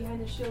want to be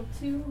behind the shield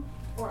too,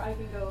 or I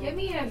can go. Give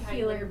me a behind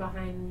healer them.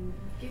 behind.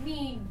 Give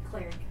me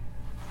cleric,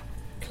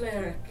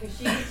 Cleric. because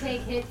she can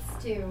take hits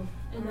too.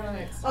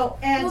 Right. Oh,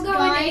 and We'll go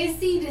guys, in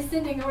AC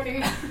descending order.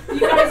 You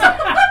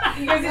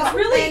guys,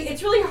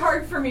 it's really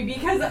hard for me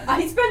because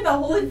I spend the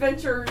whole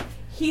adventure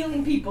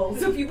healing people.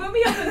 So if you put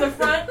me up in the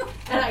front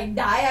and I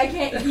die, I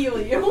can't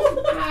heal you.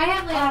 I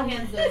have lay on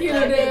hands though. Heal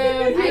so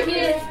it I in.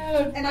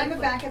 can. and I'm a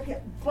backup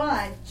here.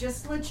 But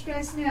just to let you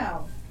guys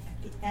know,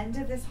 at the end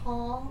of this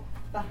hall,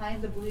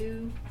 behind the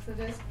blue, so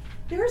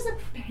there's a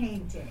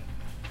painting.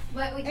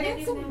 But we And can't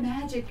it's do a that.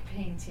 magic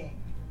painting.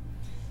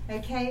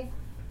 Okay?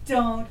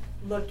 Don't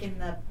look in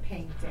the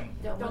painting.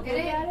 Don't Don't look at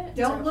it.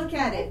 Don't look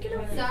at it.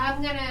 So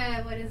I'm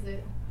gonna. What is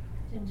it?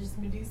 And just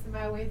Medusa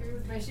my way through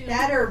with my shield.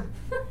 That or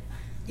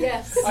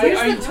Yes. Are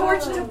use you- the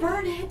torch to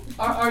burn it.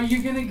 Are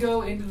you gonna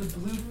go into the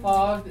blue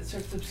fog that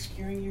starts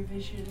obscuring your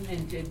vision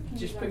and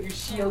just put your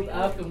shield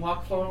up and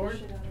walk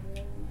forward?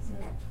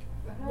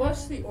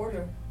 What's the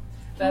order?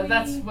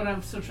 That's what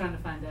I'm still trying to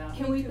find out.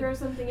 Can we throw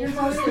something You're in?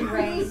 close in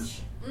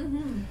range.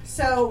 Mm-hmm.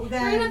 So We're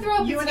then gonna throw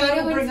a you and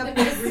I will potato bring into up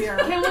the the rear.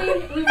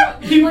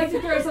 Can we'd like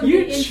to throw something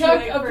You into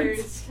chuck it up.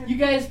 first. You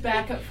guys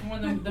back up from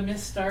when the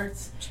mist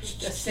starts,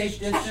 a safe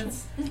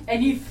distance,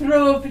 and you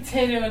throw a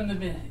potato into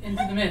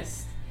the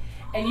mist,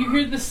 and you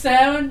hear the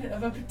sound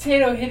of a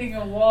potato hitting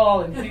a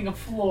wall and hitting a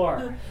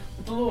floor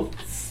with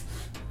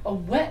a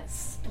wet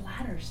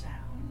splatter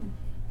sound.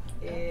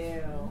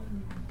 Ew.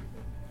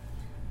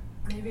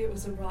 Maybe it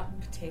was a rotten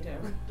potato.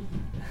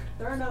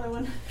 Throw another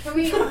one. Can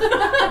we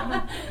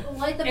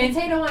light the And-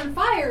 potato on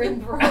fire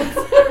and throw it?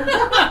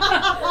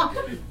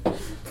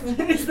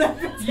 Is that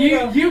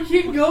potato? You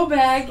can go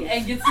back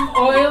and get some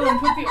oil and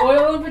put the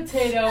oil on the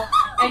potato,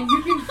 and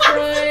you can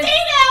fry.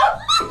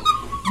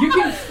 You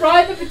can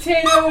fry the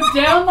potato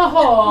down the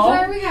hall,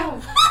 There we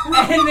go.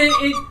 and then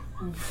it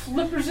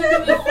flippers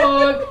into the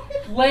fog,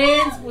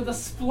 lands with a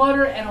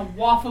splutter and a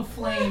waft of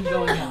flame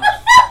going up.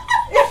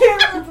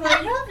 We're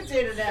playing hot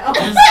potato now.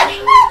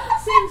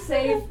 Seems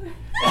safe.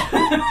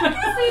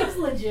 Seems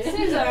legit.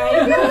 Seems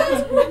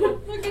alright.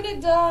 We're gonna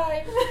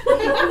die.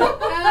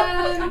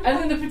 And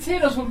then the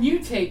potatoes will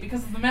mutate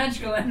because of the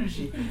magical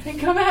energy and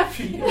come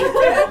after you.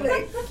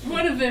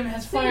 One of them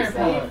has fire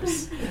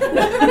powers.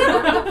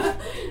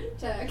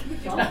 Tech.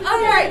 All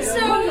right,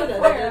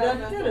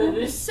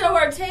 so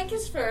our tank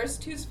is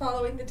first. Who's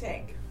following the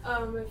tank?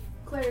 If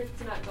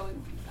Cleric's not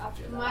going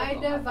after that. Am I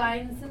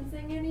divine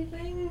sensing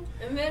anything?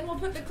 And then we'll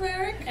put the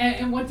cleric.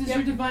 And what does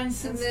your divine And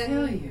sense then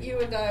tell you? you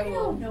and I I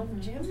will. don't know,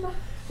 Jim.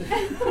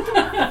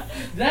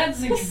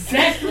 That's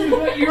exactly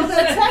what you're Although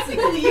saying.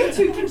 technically you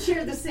two can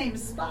share the same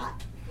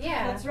spot.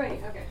 Yeah. That's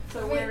right. Okay.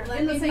 So Wait, we're let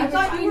in the me same. be I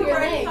thought between you were your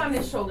riding legs. on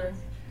his shoulder.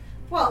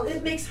 Well,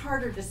 it makes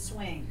harder to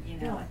swing, you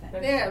know, I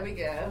think. There we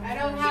go. I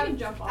don't You have. can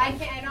jump off. I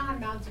don't have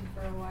mounted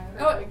for a while.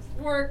 Oh, it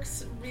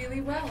works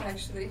really well,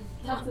 actually.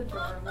 That's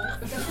adorable.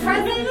 The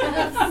presence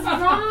of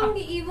strong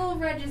evil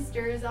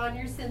registers on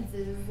your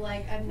senses,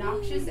 like a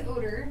noxious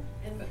odor,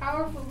 and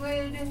powerful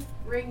wood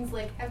rings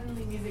like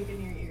heavenly music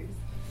in your ears.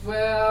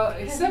 Well,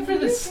 except for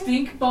the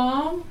stink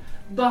bomb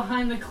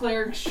behind the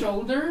cleric's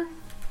shoulder,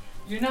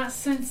 you're not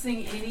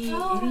sensing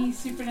any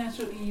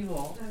supernatural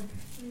evil.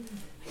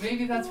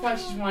 Maybe that's why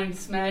she's wanting to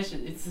smash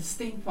it. It's the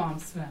stink bomb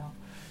smell.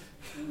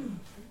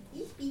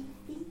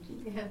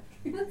 Yeah.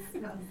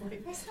 Smells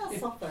like. I smell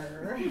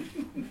sulfur.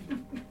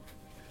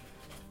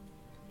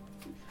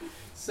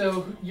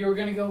 So you're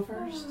gonna go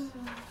first?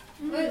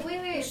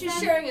 Wait. She's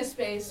Says- sharing a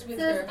space with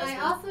her Says, I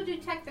husband. also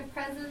detect the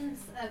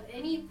presence of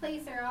any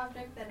place or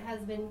object that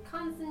has been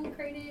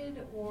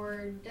consecrated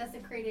or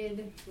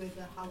desecrated with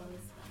a hollow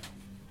spell.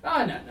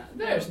 Oh, no.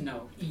 There's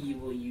no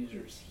evil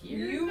users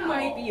here. You No.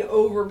 might be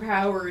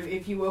overpowered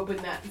if you open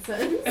that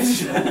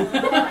sentence.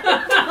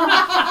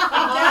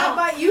 Yeah,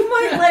 but you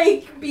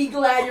might be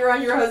glad you're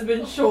on your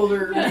husband's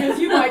shoulder because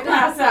you might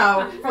pass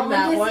out from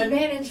that one.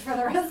 Disadvantage for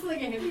the rest of the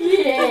game.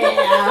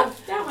 Yeah,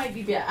 that might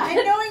be bad.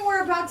 And knowing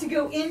we're about to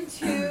go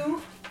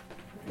into,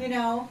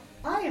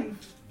 I am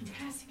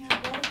passing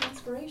out water of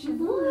inspiration.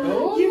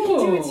 Oh. You can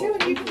do it too,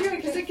 and you can do it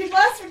because it can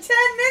last for 10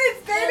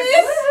 minutes, baby!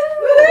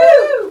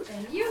 Woo!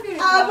 And you get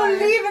a I car.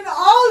 believe in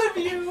all of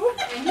you!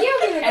 And you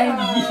get a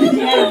car.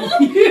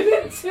 And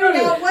you too.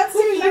 Now, once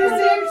you use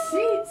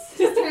it,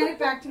 just hand it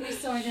back to me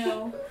so I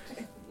know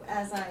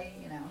as I,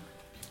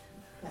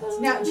 that's-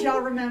 Now, do y'all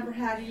remember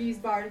how to use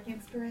bardic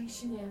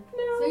inspiration? Yeah.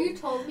 So you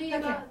told me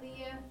about the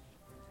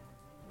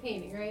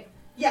painting, right?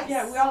 Yes.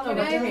 Yeah, we all know Can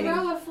about the I painting.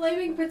 throw a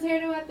flaming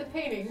potato at the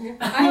painting?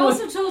 I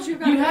also told you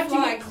about You the have to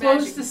fog get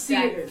close magic to see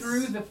it daggers.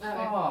 through the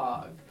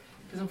fog.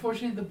 Because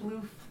unfortunately the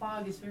blue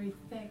fog is very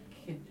thick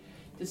and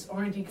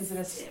disorienting because it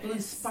has blue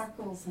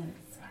sparkles in it.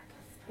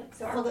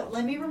 So hold on,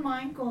 let me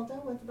remind Golda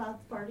about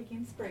the bardic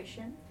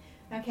inspiration.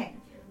 Okay,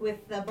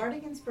 with the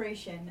bardic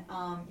inspiration,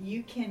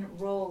 you can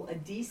roll a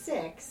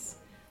d6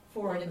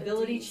 for Roll an a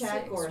ability D6,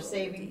 check or roll a a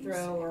saving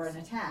throw or an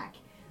D6. attack.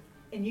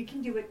 And you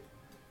can do it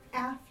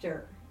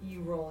after you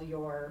roll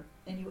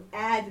and you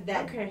add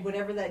that,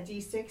 whatever that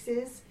d6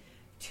 is,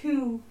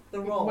 to the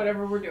roll.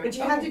 Whatever we're doing. But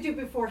you have to do it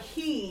before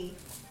he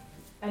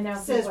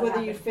Announce says what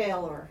whether you happened.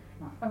 fail or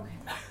not. Okay.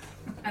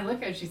 I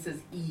like how she says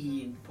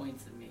E and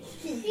points at me.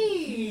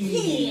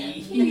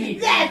 He.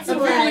 That's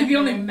Apparently right. the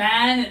only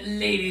man at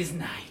ladies'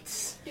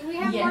 night. Do we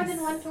have more Yes.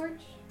 than one torch?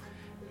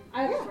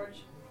 I have a torch.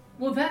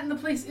 Well, that and the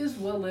place is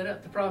well lit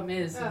up. The problem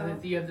is Oh.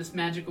 that you have this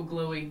magical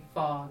glowing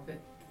fog that's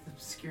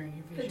obscuring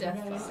your The vision.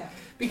 death fog.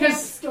 Because Camp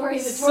story,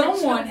 the torch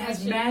someone don't has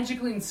mention.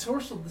 magically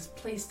ensorcelled this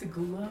place to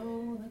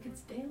glow like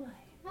it's daylight.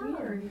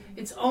 Weird.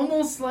 It's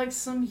almost like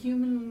some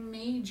human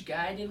mage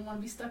guy didn't want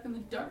to be stuck in the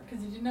dark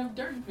because he didn't have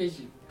dark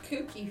vision.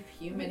 Kooky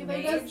human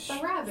Maybe mage. that's the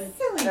rabbit.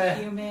 Silly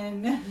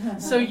human.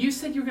 So you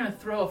said you were going to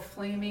throw a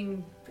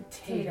flaming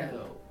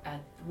potato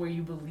at where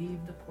you believe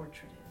the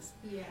portrait is.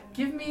 Yeah.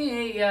 Give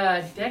me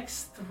a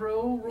dex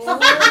throw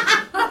roll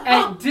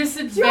at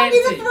disadvantage. Do you want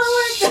me to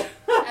throw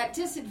it? At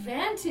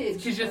disadvantage.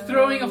 Because you're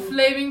throwing a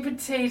flaming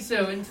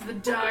potato into the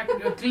dark,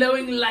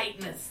 glowing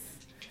lightness.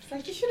 It's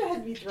like you should have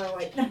had me throw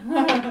it.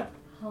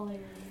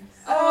 Hilarious.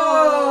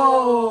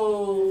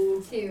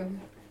 Oh. 2.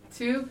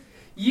 2.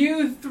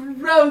 You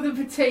throw the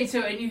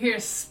potato and you hear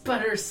a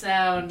sputter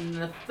sound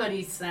and a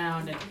thuddy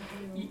sound. And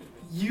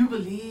you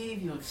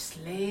believe you have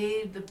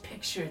slayed the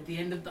picture at the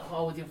end of the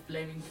hall with your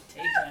flaming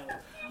potato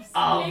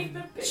of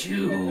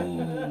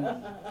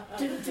June.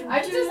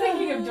 I'm just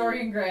thinking of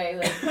Dorian Gray.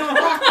 Like,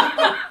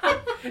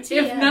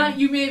 If not,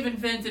 you may have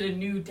invented a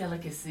new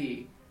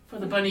delicacy for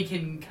the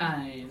bunnykin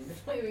kind.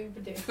 Flaming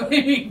potato.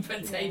 Flaming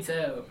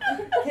potato.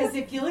 Because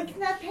if you look in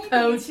that painting,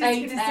 it's just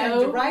going to Potato.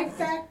 send right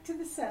back to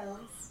the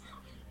cells.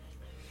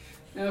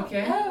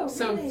 Okay. Oh,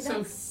 so really? so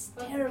That's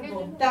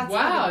terrible. That's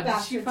wow, what the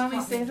did she bastards finally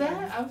taught say me.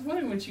 that? I was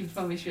wondering when she'd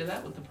finally share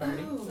that with the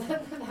party.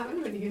 That would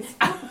have been used.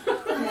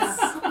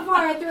 Yeah. Before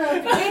I throw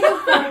a potato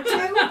for it,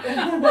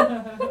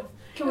 too.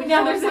 can we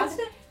now there's pass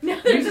it?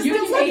 there's just a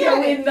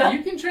potato in the.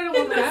 You can try to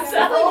look past it.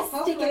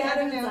 cell. Stick it out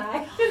of his know.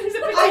 eye. There's a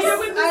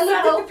potato in the I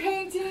looked cell. at the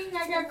painting,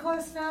 I got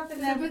close enough,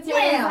 and then The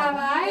potatoes have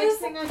eyes? Next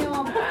thing I know,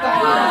 I'm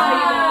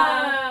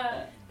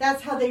Ah.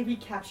 That's how they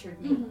recaptured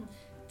me.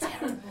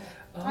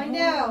 Oh, I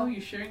know.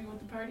 You're sharing it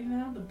with the party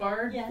now? The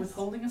bard Yes.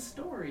 withholding a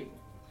story.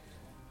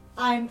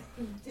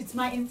 It's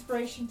my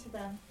inspiration to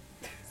them.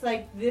 It's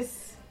like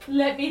this,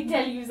 Let me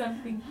tell you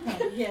something.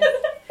 yes.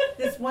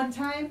 This one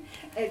time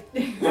at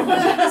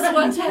This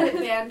one time at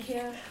band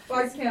camp.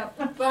 Bard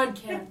Camp. Band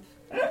camp.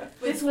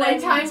 This one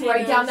time,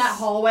 right down that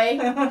hallway,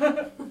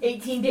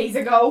 18 days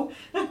ago.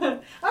 Oh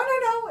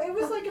no, it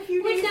was like a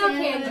few With days no ago.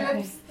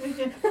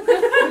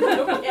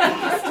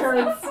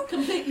 cantrips.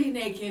 Completely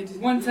naked.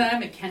 One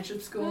time at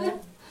Cantrip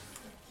School.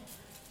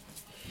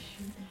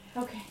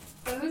 Okay.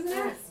 So who's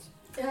next?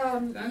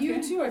 You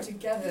Okay. two are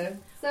together.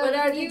 So What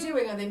are can they you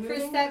doing? Are they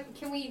moving?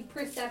 Can we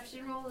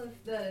perception roll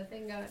if the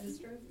thing got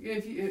destroyed?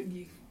 If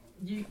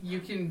you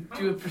can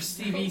do a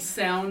perceive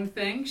sound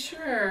thing,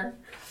 sure.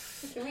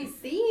 Can we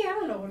see? I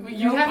don't know. What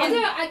You have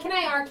to- Can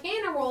I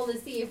Arcana roll to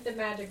see if the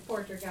magic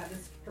portrait got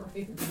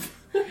destroyed?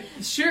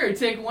 Sure,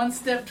 take one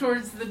step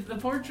towards the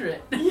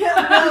portrait.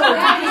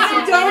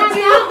 Yeah, Don't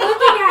do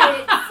looking at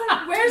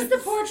it. Where's the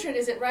portrait?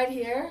 Is it right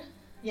here?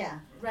 Yeah.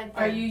 Right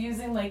there. Are you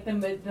using like the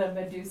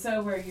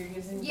Medusa where you're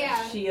using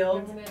Yeah. the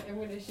shield? I'm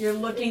gonna You're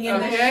looking in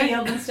Okay. the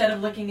shield instead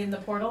of looking in the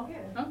portal?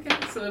 Yeah. Okay,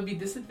 so it'll be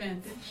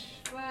disadvantage.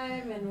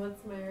 5 and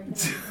what's my Arcana?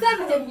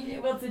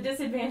 7. Well, it's a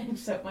disadvantage,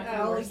 so it might be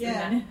Oh, worse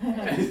again. than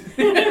that.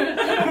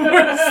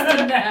 Worse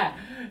than that.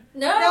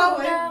 No,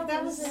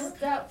 that was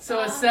that. So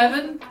a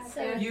 7?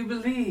 Yeah. You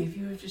believe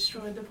you have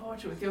destroyed the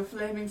portrait with your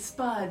flaming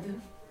spud.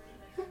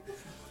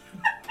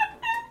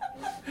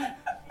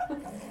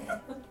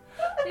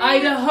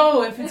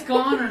 Idaho, if it's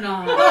gone or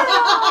not.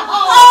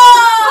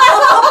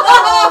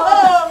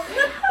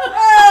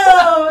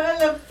 Oh,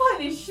 and the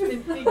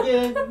punishment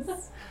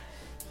begins.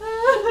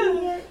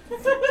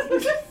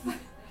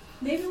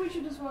 Maybe we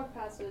should just walk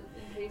past it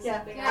in case Yeah.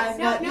 something Yeah, I'm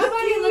no, not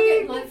nobody look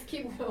at. Let's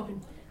keep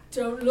going.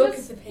 Don't look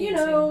Just, at the painting. you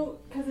know,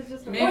 because it's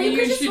just a Maybe you you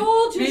could just should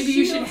hold your maybe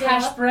you should shield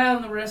hash up.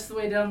 brown the rest of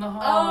the way down the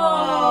hall.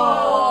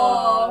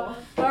 Oh.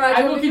 All right.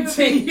 I will maybe we-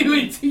 continue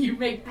until you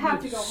make. I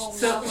have to go home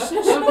So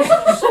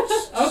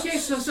now. okay,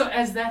 so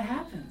as that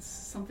happens,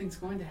 something's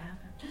going to happen.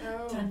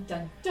 Oh. Dun,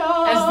 dun.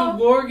 As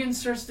the worgen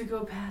starts to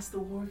go past, the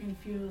worgen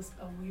feels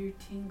a weird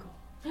tingle,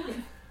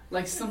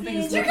 like something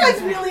is. Do you looking guys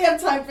back. really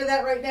have time for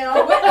that right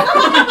now?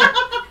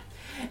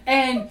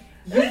 And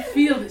you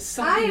feel that I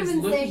something am is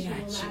looking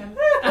insatiable,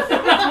 at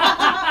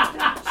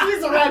madam.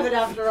 She's a rabbit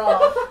after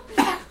all.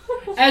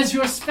 you. As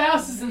your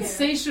spouse has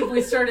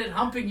insatiably started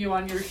humping you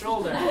on your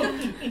shoulder,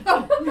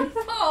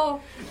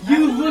 Oh.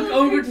 you look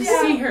over to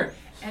see her,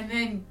 and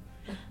then.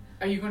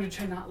 Are you going to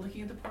try not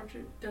looking at the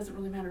portrait? Doesn't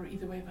really matter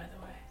either way, by the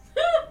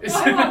way.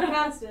 I walked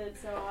past it,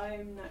 so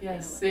I'm not.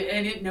 Yes, gonna look.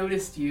 and it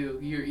noticed you.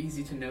 You're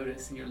easy to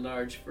notice in your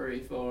large furry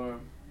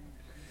form.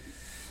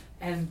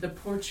 And the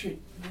portrait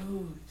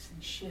moves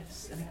and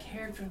shifts, and the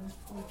character in this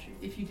portrait,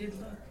 if you did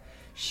look,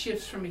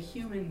 shifts from a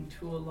human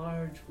to a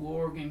large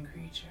worgen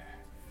creature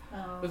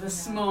with a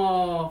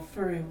small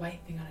furry white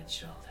thing on its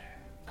shoulder.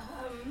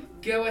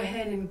 Go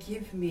ahead and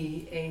give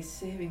me a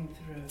saving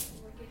throw.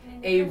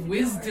 A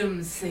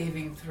wisdom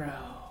saving throw.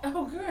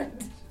 Oh,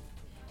 good.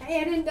 Hey,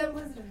 I didn't dumb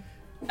wisdom.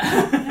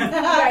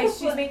 Guys,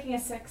 she's making a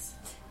 6.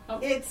 Oh,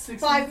 It's 6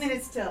 5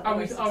 minutes. minutes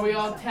till. Are we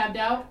all tabbed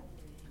out?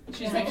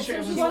 She's making sure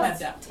everyone's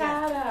tabbed out.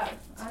 Tab out.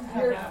 I'm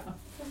tabbed out.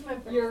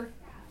 You're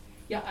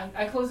Yeah,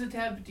 I closed the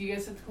tab. Do you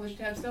guys have to close your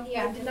tab still?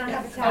 Yeah, I did not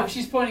have a Oh, tab.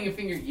 she's pointing a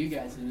finger at you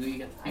guys, and you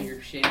got the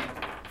finger shading.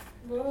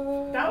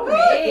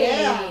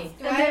 Yeah.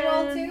 Do I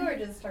roll 2 or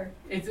just start?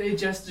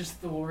 It's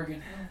just the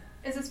worgen.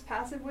 Is this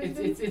passive It's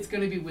wisdom? it's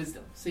going to be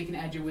wisdom, so you can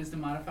add your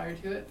wisdom modifier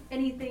to it.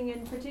 Anything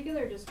in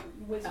particular, or just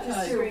wisdom?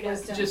 Uh, straight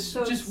up? Just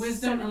So just it's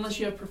wisdom, 17. unless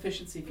you have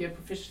proficiency. If you have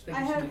proficiency, then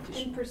I you should have do in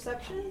additional.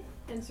 perception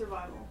and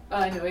survival. No,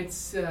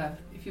 it's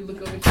if you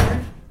look over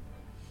here,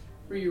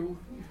 for your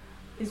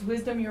Is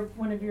wisdom your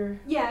one of your?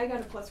 Yeah, I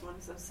got a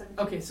 +1, so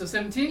 17. okay, so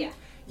 17. Yeah.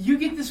 You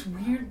get this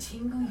weird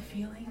tingly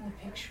feeling in the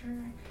picture,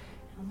 and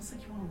almost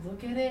like you want to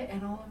look at it,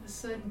 and all of a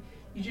sudden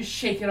you just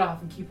shake it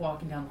off and keep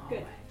walking down the hallway.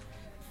 Good.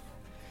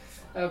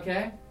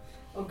 Okay.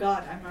 Oh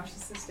God, I'm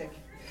narcissistic.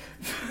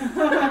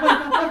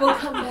 We'll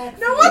come back.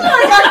 No wonder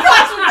I got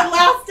caught the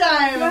last Do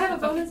I time.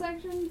 have a bonus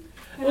action?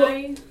 Can Well-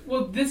 I?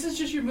 Well, this is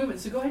just your movement,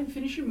 so go ahead and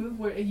finish your move.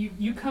 Where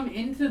you come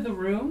into the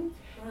room,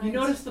 you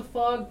notice the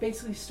fog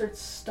basically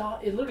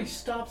it literally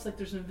stops like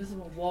there's an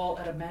invisible wall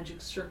at a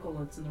magic circle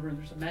that's in the room.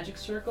 There's a magic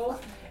circle,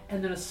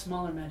 and then a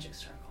smaller magic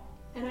circle.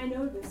 And I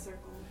know this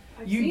circle.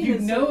 I've You seen you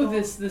this know circle.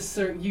 this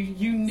circle.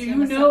 You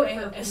Same as know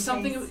something for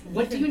something. face.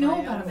 What do you know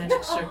about a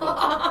magic circle?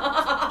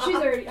 I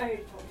already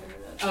told her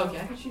that.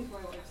 Okay. She's my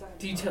wife. So I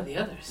Do you know. tell the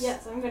others?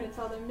 Yes, I'm going to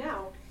tell them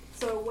now.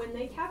 So when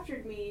they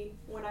captured me,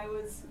 when I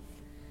was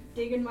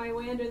digging my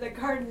way under the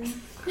garden,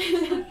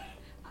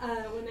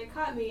 when they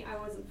caught me, I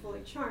wasn't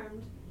fully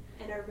charmed,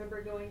 and I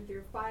remember going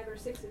through 5 or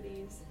 6 of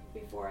these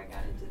before I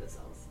got into the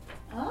cells.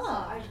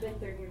 Ah. I've been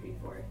through here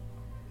before.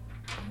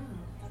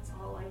 That's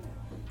all I know.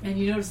 And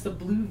you notice the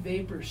blue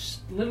vapor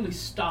literally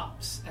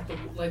stops at the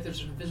like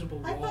there's an invisible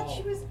wall. I thought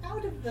she was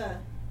out of the.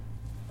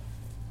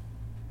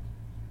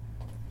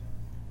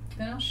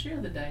 Then I'll share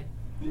the die.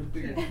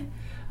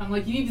 I'm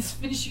like, you need to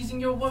finish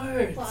using your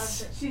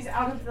words. She's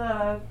out of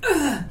the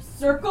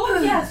circle?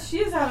 Yes, she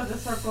is out of the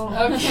circle.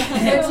 Where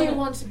Okay. do you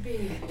want to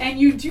be? And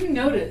you do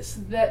notice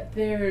that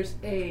there's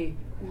a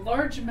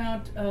large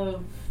amount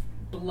of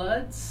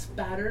blood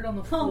spattered on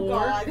the floor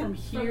God. from From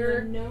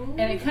here, the nose?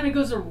 and it kind of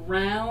goes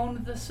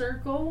around the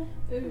circle.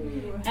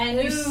 Ooh. And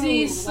you Ooh,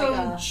 see like some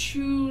a-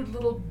 chewed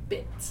little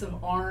bits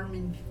of arm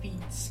and feet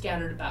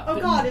scattered about. Oh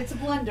but, God, it's a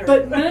blender.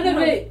 But none of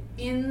it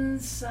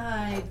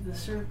inside the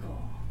circle.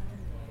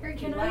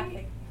 Can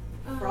laughing.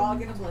 I?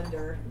 Frog in a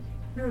blender.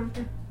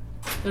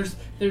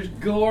 There's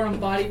gore and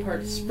body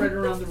parts spread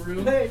around the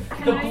room. The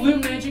I- blue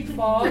magic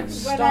fog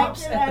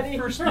stops get at outta the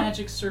here. first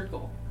magic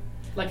circle.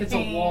 Like it's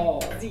a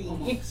wall, Andy.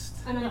 almost.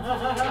 And I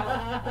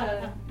got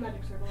the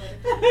magic circle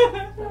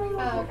later.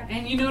 Oh, okay.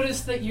 And you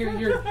notice that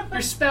your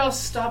spouse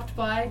stopped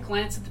by,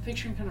 glanced at the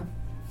picture, and kind of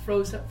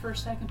froze up for a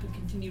second, but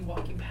continued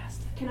walking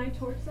past it. Can I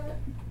torch that?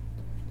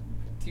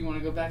 Do you want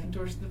to go back and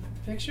towards the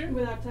picture?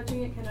 Without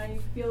touching it, can I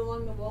feel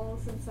along the wall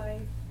since I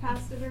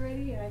passed it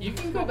already? And I You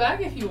just can go tried-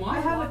 back if you want.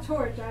 I have a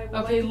torch. I would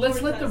Okay, like to let's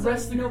torch let the that so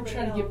rest of the group nobody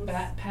try to get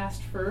else-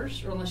 past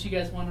first, or unless you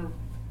guys want to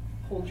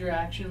hold your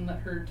action and let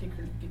her take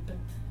her get back.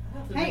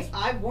 to the Hey, next-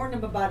 I warned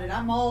him about it.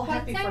 I'm all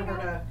happy for her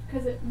to.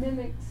 Because it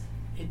mimics.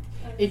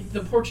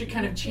 the portrait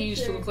kind of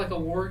changed to look like a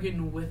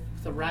worgen with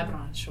a rabbit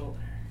on its shoulder.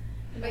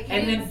 But you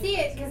And didn't then- see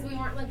it because we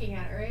weren't looking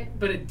at it, right?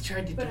 But it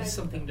tried to But do I-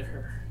 something to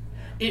her.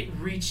 It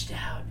reached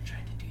out and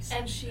tried to do something.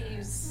 And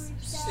she's.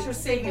 Her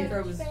saving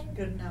throw was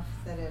good enough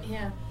that it.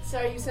 Yeah. So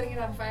are you setting it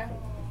on fire?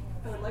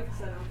 I would like to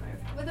set it on fire.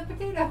 With a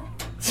potato.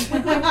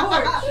 With my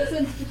torch.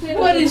 Since potatoes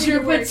What don't is your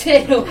really work.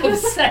 potato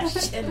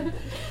obsession?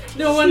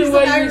 No wonder She's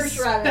why an your Irish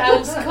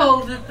rabbit. spouse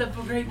called it the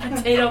great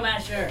potato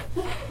masher.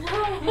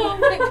 Oh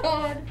my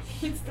god.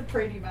 It's the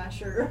Brady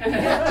masher.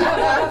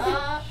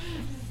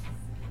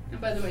 And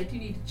by the way, I do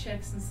need to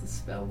check since the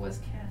spell was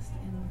cast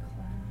in the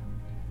cloud.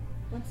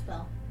 What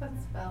spell? What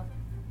spell?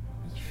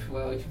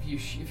 Well, if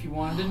you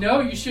wanted to know,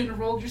 you shouldn't have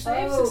rolled your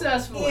save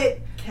successfully.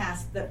 It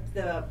cast the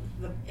It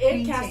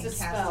painting cast a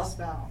spell.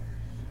 spell.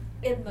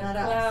 In the Not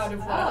us. cloud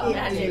of Oh, wild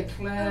yeah. magic. The Oh,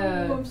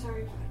 cloud. I'm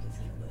sorry if I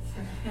just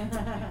killed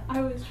this.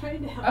 I was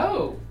trying to help.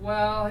 Oh,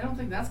 well, I don't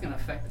think that's going to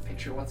affect the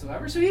picture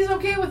whatsoever. So he's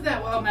okay with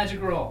that wild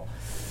magic roll.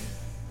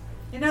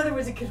 In other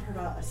words, it could hurt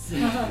us.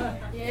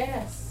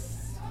 Yes.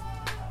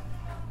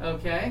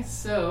 Okay,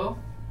 so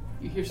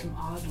you hear some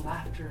odd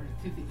laughter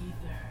through the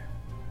ether.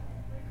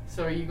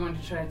 So are you going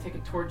to try to take a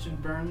torch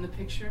and burn the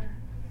picture?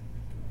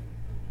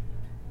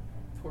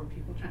 Poor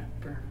people trying to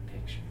burn a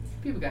picture.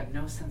 People got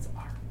no sense of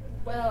art.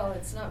 Well,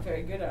 it's not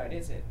very good art,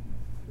 is it?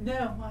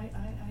 No, I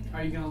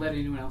Are you going to let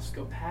anyone else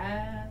go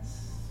past?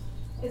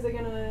 Is it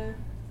gonna?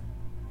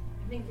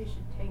 I think we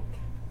should tank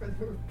for the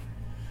group.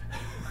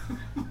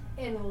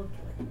 And we'll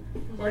kill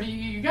it. Or do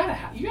you got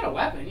a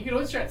weapon? You can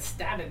always try to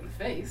stab it in the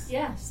face.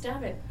 Yeah,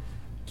 stab it.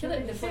 Kill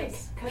it in the Just, like,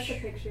 face. Cut the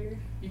picture.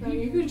 You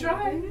can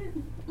try.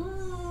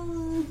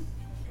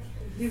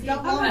 You've got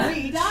I'm long gonna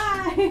reach.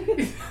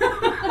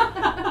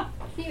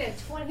 Need a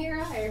 20 or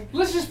higher.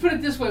 Let's just put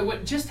it this way.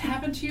 What just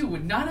happened to you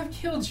would not have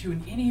killed you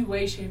in any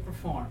way, shape, or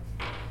form.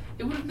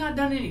 It would have not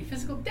done any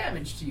physical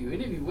damage to you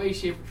in any way,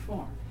 shape, or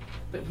form.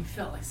 But you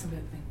felt like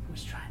somebody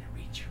was trying to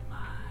read your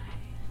mind.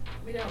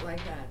 We don't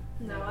like that.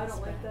 No, I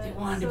don't like that. They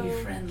wanted to be So,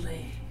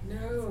 friendly.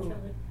 No.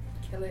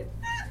 Kill it.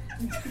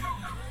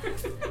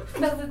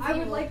 I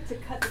would like to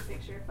cut the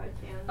picture if I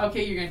can.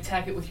 Okay, you're going to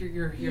attack it with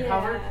your yeah.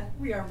 halberd?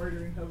 We are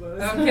murdering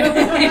hobos.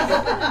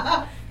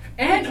 Okay.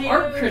 And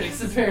art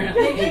critics,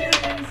 apparently.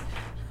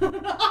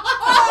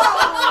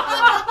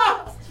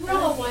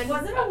 Roll a 1.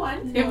 Was it a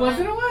 1? It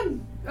wasn't a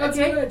one. That's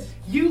Okay. good.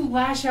 You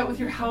lash out with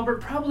your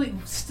halberd, probably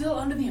still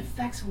under the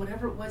effects of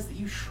whatever it was that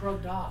you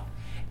shrugged off.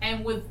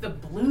 And with the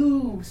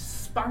blue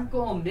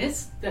sparkle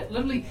mist that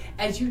literally,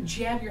 as you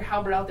jab your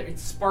halberd out there, it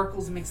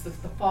sparkles and makes the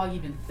fog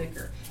even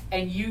thicker.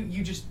 And you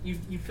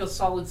feel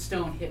solid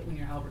stone hit when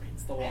your halberd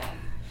hits the wall.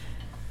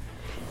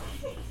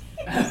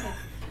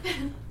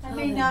 I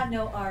may not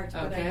know art,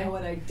 but Okay. I know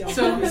what I don't.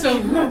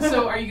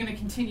 So are you going to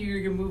continue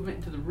your movement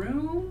into the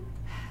room?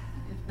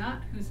 If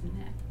not, who's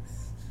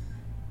next?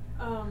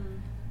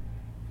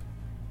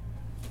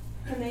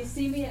 Can they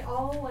see me at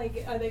all?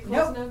 Like, are they close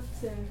Nope. enough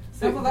to?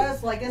 Some of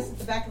us, like us, at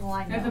the back of the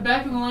line. At now. the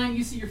back of the line,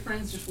 you see your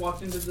friends just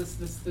walked into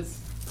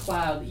this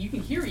cloud. You can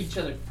hear each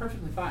other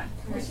perfectly fine.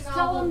 We should all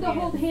Tell them hold to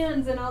hold hands.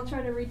 hands, and I'll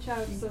try to reach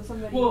out so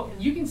somebody. Well,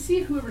 can... you can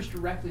see whoever's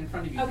directly in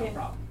front of you, no Okay.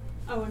 problem.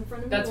 Oh, in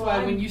front of me. That's Well, why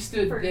I'm when you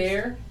stood first.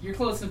 there, you're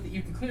close enough that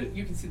you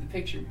can see the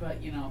picture, but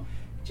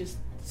just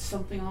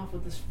something off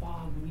with this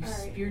fog. When you All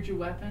right. speared your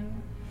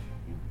weapon,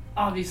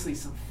 obviously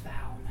some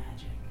foul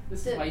magic.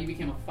 This is why you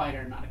became a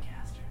fighter, not a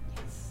caster.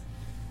 Yes.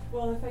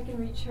 Well, if I can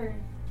reach her,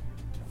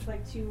 I'd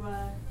like to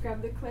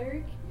grab the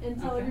cleric and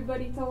tell Okay.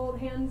 everybody to hold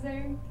hands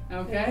there.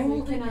 Okay. So we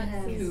Holding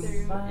cannot see hands.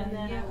 through, and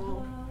then I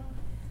will.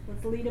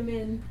 Let's lead them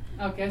in.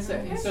 Okay. So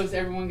is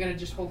everyone gonna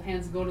just hold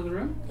hands and go to the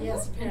room?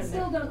 Yes, And apparently.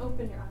 still don't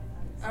open your eyes.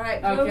 All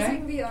right, Okay.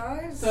 closing the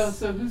eyes.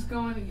 So who's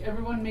going?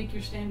 Everyone make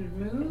your standard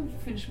move.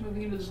 Finish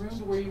moving into the room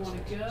to where you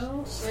want to go.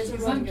 Where do you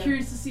Because want I'm to go?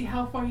 curious to see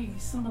how far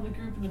some of the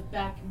group in the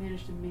back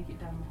managed to make it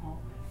down the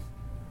hallway.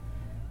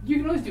 You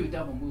can always do a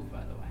double move, by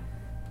the way.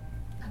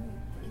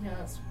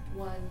 It's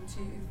 1,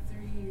 2,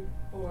 3,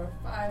 4,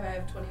 5. I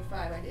have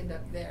 25. I'd end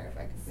up there if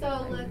I could.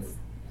 So let's,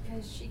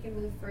 because she can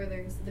move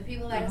further. So the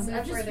people that can I'm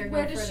move just, further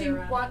where go does she further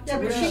around. want to Yeah,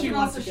 but go? Where she she can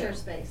wants also to go. share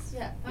space.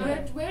 Yeah.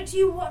 Okay. Where do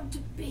you want to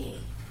be?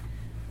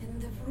 In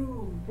the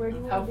room. Where do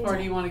you How want to far be?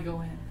 do you want to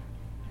go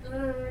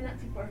in? Not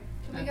too far.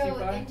 Should we Not too go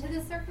far. into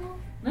the circle?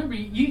 Remember,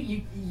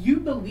 you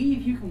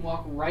believe you can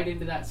walk right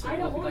into that circle I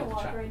don't if you'd want like to to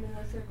walk try. right into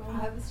that circle.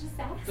 I was just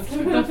The,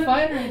 asking. the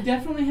fighter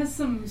definitely has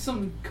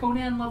some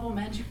Conan level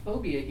magic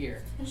phobia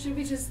here. And should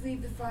we just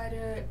leave the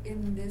fighter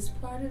in this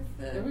part of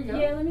the? There we go.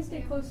 Yeah, let me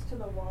stay close to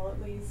the wall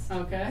at least.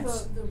 Okay.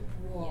 That's the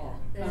wall.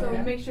 Yeah. There. So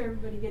Okay. make sure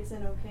everybody gets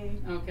in okay.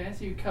 Okay,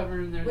 so you're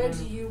covering their. Where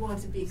do you want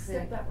to be,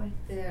 Step Claire? that way.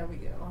 There we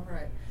go. All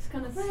right. Just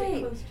kind of stay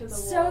Great. close to the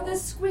So wall. the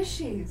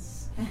squishies.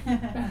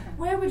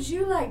 Where would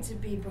you like to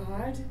be,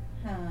 Bard?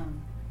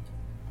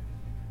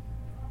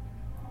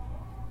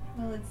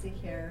 Well, let's see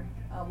here.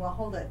 Well,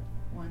 hold it.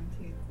 1,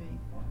 2, 3,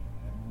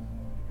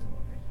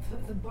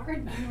 4. The bard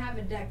can have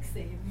a deck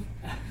save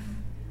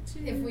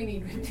if we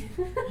need it.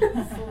 4,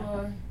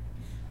 5,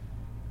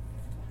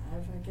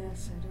 I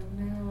guess. I don't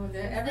know.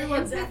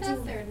 Everyone's Everyone's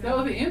acting. acting.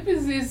 No, the imp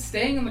is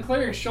staying on the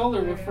cleric's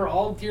shoulder for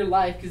all dear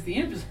life because the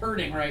imp is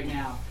hurting right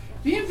now.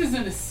 The imp is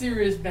in a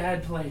serious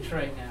bad place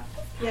right now.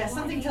 Yeah,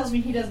 something tells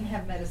me he doesn't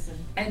have medicine.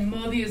 And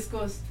Modius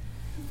goes,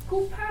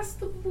 go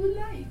past the blue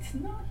light.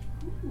 Not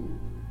good.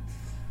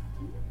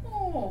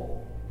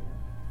 No.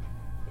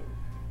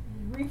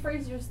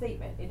 Rephrase your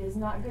statement. It is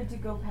not good to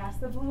go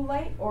past the blue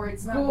light, or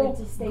it's not Go,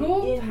 good to stay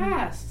go in.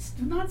 past.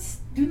 Do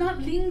not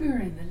linger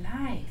in the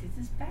light. It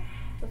is bad.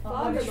 The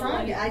fog I'm or the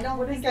trying. light? I don't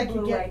What is think the I can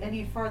blue get light?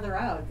 any farther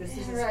out. This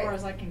is as Right. far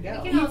as I can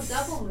go. We can all It's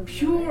double move.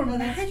 pure Well,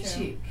 that's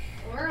true. magic.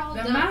 We're all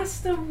The done.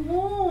 master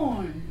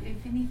warned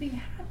if anything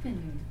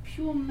happened,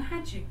 pure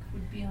magic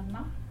would be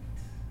unlocked.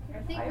 I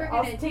think we're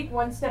I'll gonna take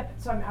one step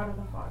so I'm out of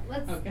the fog.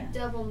 let's Okay.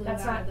 double move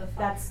That's out not. of the fog.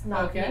 That's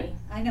not Okay. me.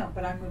 I know,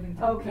 but I'm moving.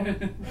 To Okay.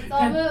 Let's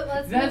all move.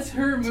 Let's That's move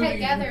her moving.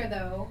 together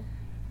though.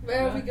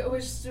 Where we go?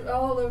 We're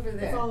all over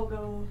Let's there. all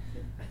go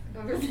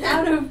Over there.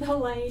 out of the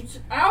light.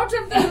 Out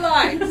of the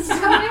lights.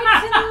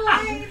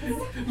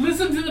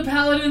 Listen to the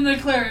paladin and the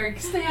cleric.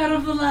 Stay out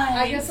of the light.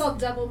 I guess I'll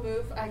double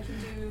move. I can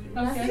do.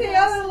 Okay. Stay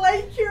out of the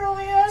light,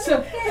 Julian.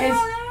 So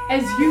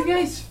as you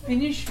guys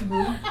finish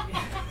moving,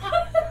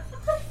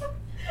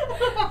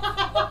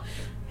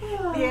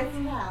 It's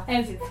half.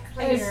 as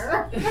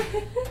clear.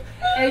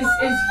 as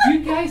you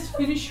guys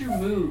finish your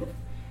move,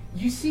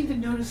 you seem to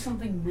notice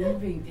something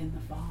moving in the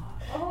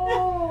fog.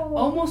 Oh.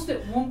 Almost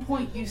at one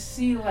point, you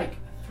see like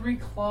 3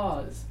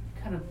 claws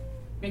kind of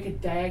make a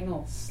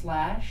diagonal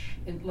slash,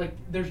 and like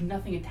there's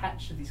nothing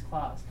attached to these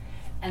claws,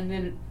 and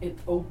then it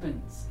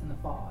opens in the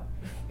fog,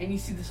 and you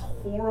see this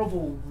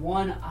horrible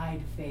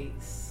one-eyed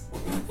face,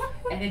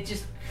 and it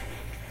just.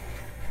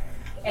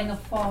 And the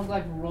fog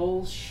like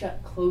rolls shut,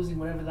 closing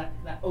whatever that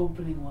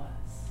opening was.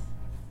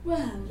 Well,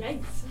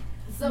 Yikes.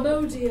 So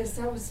Modius,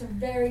 that was some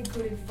very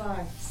good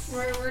advice.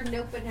 we're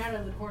noping out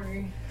of the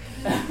corner.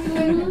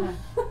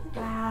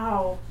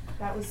 Wow.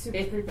 That was super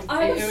creepy.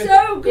 I'm It was-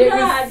 so it was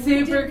glad we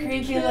super didn't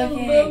creepy kill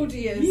looking.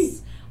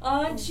 Modius.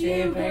 Aren't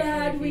you Super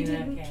glad we creepy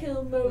didn't looking.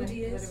 kill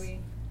Modius?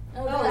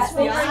 Oh, Oh, that's that's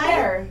Right the right. eye?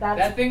 there. That's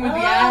That thing with the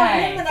him eye.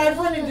 and I've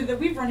run into that.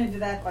 We've run into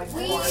that like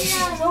We, before.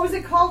 uh, What was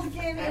it called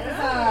again? It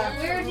was,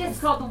 We're It's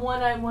just called the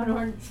one-eyed,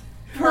 one-horned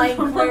flying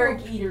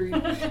cleric eater.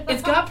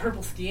 It's got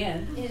purple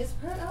skin. Is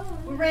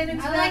we ran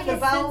into I that like in the his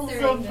bowels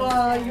censoring of those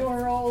guys.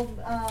 your old.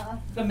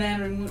 The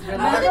Mandarin Red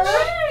Oh, Leopard. the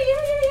chair!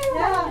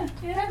 Yeah.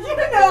 Yeah.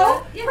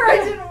 You know, where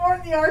I didn't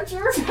warn the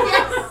archer.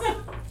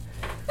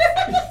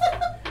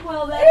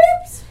 Well,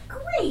 that's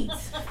great.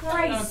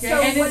 Right. Okay,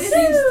 So and what it is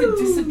seems to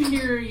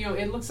disappear. You know,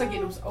 it looks like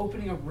it was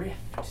opening a rift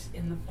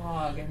in the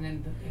fog, and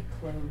then it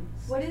closed.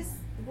 What is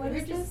We're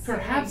this? just-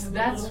 Perhaps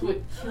that's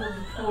what killed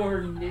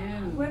poor New.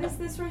 What is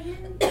this right here?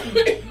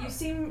 You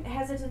seem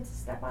hesitant to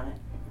step on it.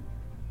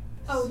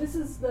 Oh, this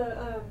is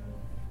the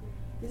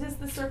Is this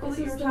the circle this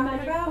that you is were the talking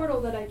magic about?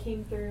 portal that I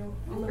came through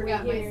on the way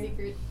forgot my here.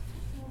 secret.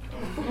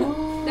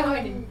 No,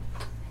 I didn't.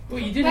 Well,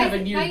 you did My- have a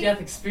my-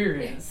 near-death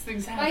experience.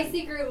 Things My happen.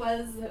 secret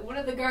was that one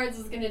of the guards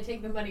was gonna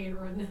take the money and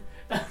run.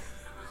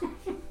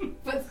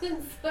 But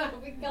since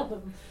we killed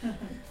him.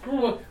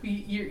 Well,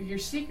 your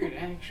secret,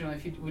 actually,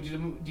 if you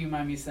do you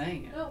mind me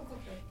saying it? Oh, go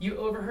for it. You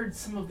overheard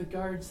some of the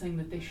guards saying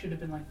that they should have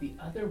been like the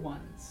other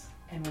ones,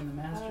 and when the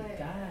master Oh,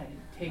 yeah. died,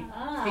 take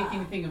Ah.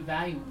 anything of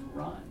value and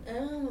run.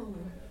 Oh,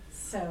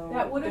 So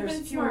That would have there's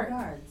been fewer smart.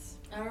 guards.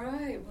 all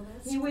right. Well,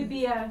 that's He would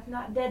be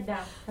not dead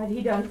now had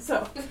he done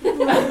so.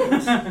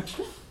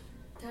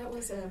 That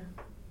was a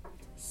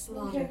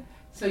slaughter. Okay.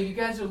 So you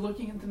guys are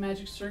looking at the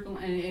magic circle,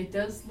 and it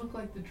does look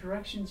like the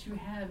directions you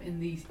have in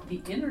the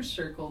inner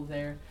circle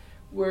there,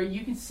 where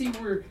you can see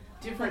where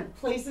different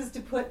Places to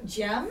put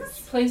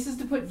gems. places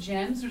to put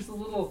gems. There's a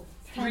little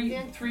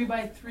Pendant.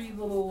 3x3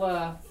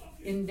 little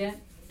indent,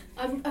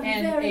 I'm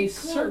and very a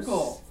close,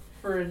 circle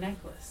for a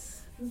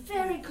necklace.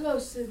 very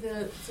close to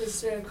the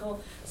circle,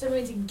 so I'm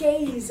going to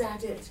gaze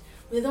at it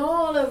with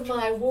all of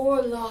my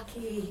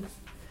warlocky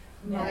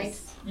might.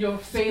 Your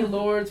Fey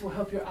Lords will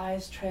help your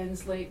eyes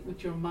translate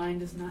what your mind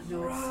does not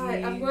know it Right,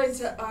 sees. I'm going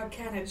to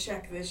Arcana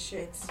check this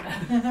shit.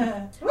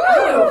 Woo!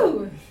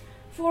 Woo!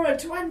 For a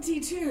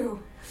 22.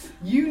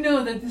 You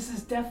know that this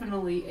is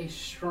definitely a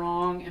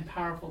strong and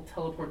powerful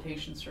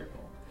teleportation circle.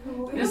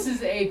 This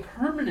is a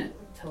permanent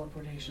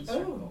teleportation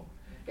circle.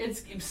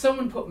 It's if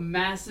someone put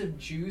massive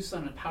juice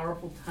on a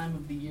powerful time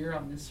of the year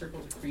on this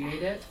circle to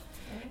create it,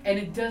 and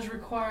it does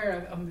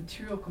require a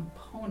material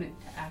component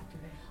to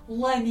activate.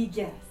 Let me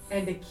guess.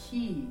 And a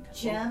key.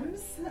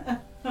 Gems?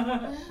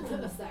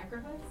 A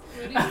sacrifice?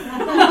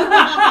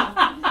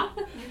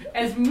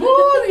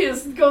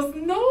 Asmodeus goes,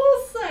 no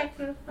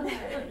sacrifice.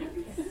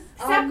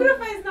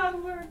 Sacrifice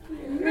not work.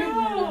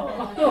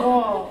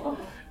 No.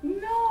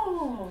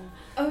 No.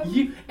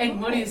 You and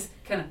Modius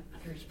kind of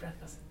under his breath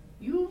goes,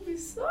 you'll be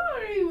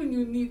sorry when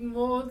you need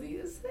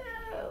Modius'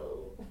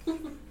 help.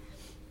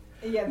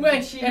 Yeah,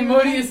 And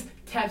Modius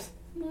taps,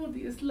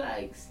 Modius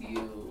likes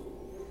you.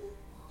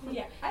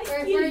 Yeah, I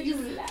We're hear just- you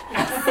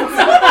laugh.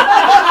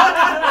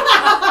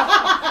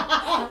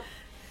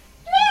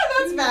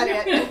 That's about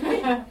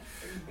it.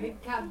 Good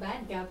cop,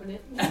 bad cop in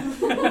it.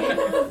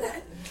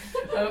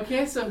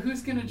 Okay, so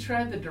who's gonna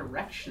try the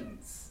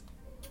directions?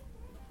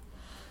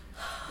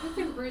 We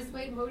can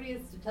persuade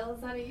Modius to tell us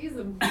how to use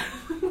them.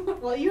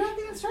 Well, you have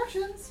the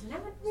instructions.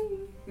 Not me.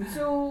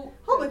 So,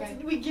 Oh, but Okay.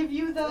 did we give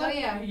you the... Oh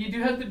yeah. You do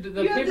have the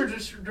You have paper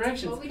the-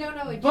 directions. Well, we don't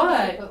know what But-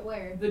 gems to put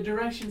where. The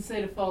directions say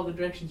to follow the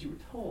directions you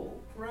were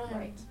told.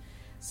 Right.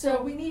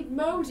 So we need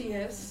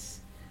Modius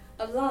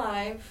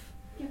alive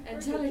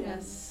and telling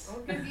us. I'll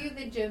give you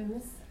the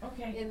gems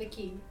okay. and the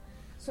key.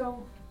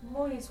 So,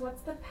 Modius,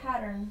 what's the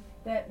pattern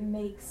that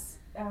makes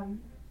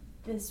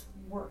this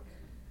work?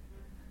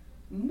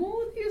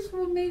 Modius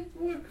will make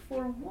work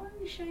for one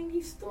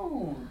shiny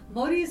stone.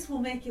 Modius will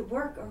make it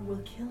work or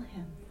we'll kill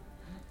him.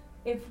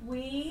 If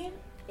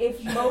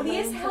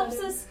Modius helps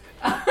us,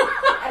 and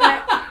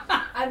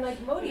I'm like,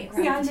 Modius,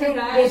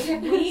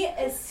 if we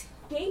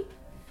escape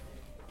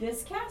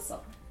this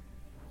castle,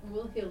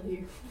 We'll heal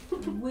you.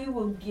 we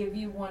will give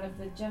you one of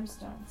the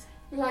gemstones.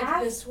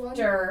 Like this one.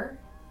 After,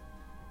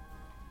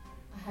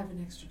 I have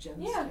an extra gemstone.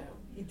 Yeah.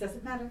 It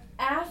doesn't matter.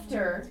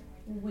 after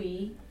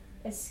we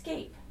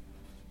escape.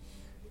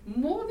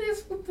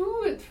 Modius will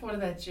do it for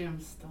that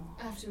gemstone.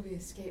 After we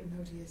escape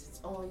Modius, it's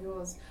all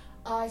yours.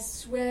 I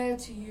swear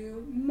to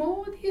you.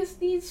 Modius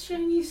needs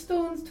shiny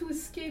stones to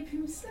escape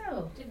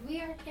himself. Did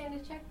we Arcana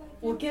check that?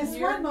 Well, guess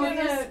You're what,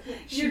 Modius? gonna-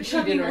 You're She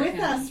coming did with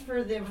Arcana. us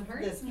for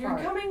this You're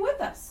part. coming with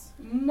us.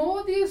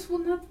 Modius will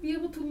not be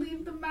able to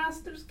leave the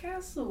master's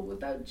castle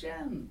without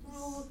gems.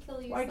 Oh, we'll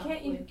kill you. Why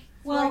can't you? softly.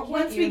 Well, Why can't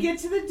once we you? get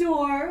to the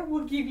door,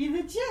 we'll give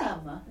you the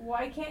gem.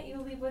 Why can't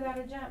you leave without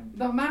a gem?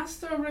 The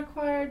master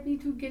required me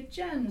to get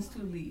gems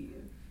to leave.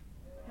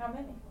 How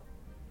many?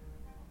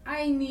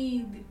 I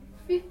need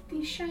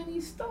 50 shiny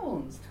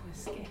stones to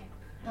escape.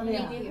 How many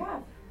Yeah. do you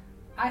have?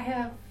 I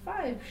have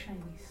 5 shiny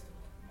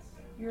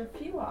stones. You're a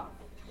few off.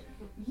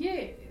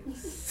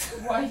 Yes.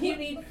 Why do you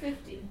need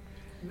 50?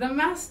 The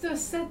master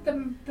set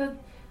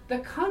the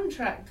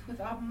contract with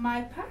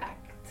my pact.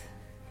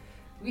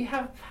 We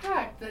have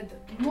pact that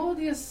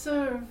Modius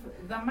serve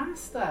the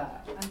master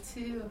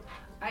until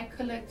I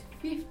collect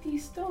 50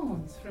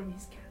 stones from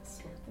his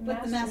castle.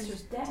 But the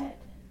master's dead.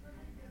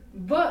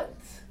 But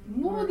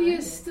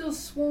Modius still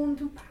sworn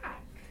to pact.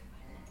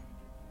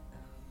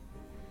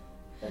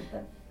 But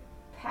the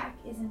pack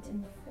isn't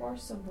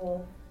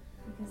enforceable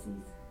because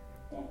he's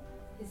dead.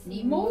 Is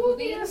he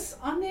moving? Modius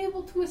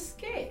unable to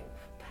escape.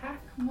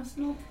 Pact must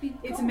not be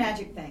It's a gone.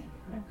 magic thing.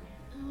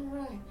 All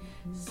right.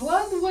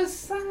 Blood was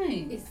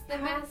signed. Is the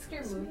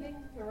master moving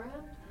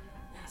around?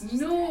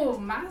 No,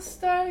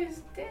 master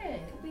is dead.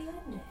 We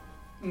end it.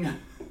 No.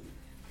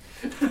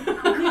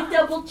 Good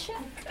double check.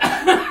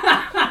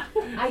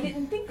 I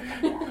didn't think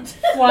about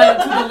that.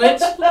 Quiet to the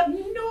lich.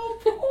 No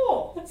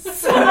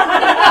pause.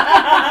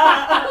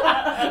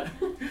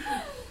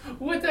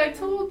 What I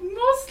told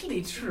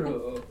mostly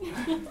true.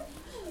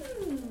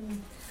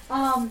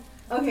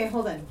 Okay,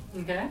 hold on.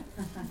 Okay.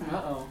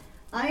 Uh-oh.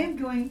 I am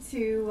going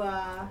to,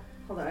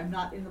 hold on, I'm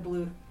not in the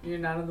blue. You're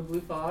not in the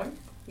blue fog?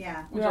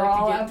 Yeah. Would We're you like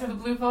all to get out into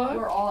the blue fog?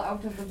 We're all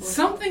out of the blue.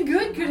 Something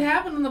good could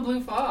happen in the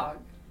blue fog.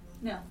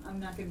 No, I'm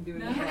not going to do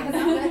it.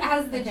 No.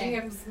 As the Okay.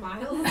 GM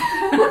smiles.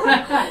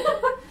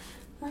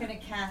 I'm going to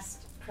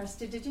cast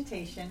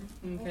Prestidigitation.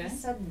 All Okay. of a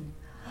sudden,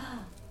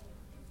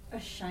 a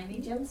shiny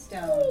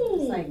gemstone.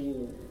 It's like,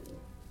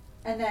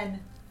 and then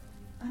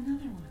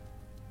another one.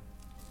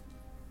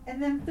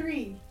 And then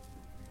 3.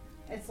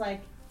 It's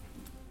like,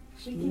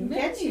 we can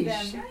get you Many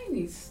them.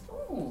 shiny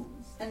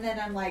stones. And then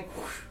I'm like,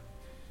 whoosh.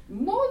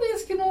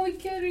 Modius can only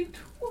carry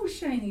 2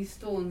 shiny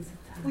stones at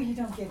a time. Well, you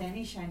don't get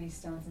any shiny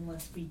stones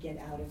unless we get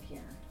out of here.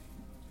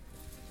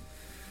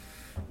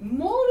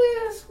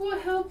 Modius will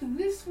help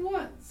this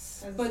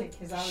once, As I but say,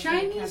 'cause I was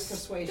shiny gonna cast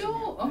persuasion.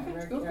 stone. now. Okay,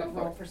 I go for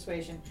roll it.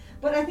 persuasion.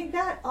 But I think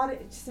that ought to,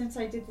 since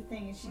I did the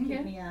thing, it should give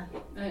Okay. me a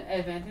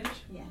Advantage.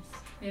 yes.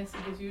 Yes,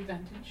 it gives you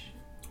advantage.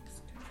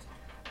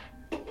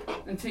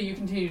 Until you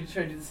continue to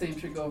try to do the same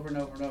trick over and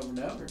over and over and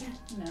over.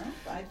 No,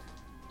 I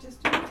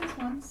just do it just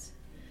once.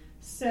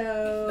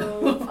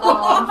 So,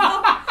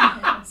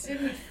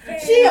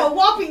 gee, a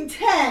whopping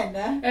 10.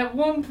 At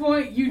one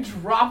point, you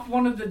drop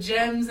one of the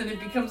gems and it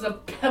becomes a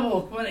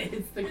pebble when it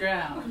hits the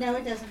ground. No,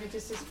 it doesn't. It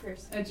just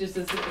disappears. It just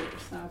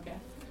disappears. Okay.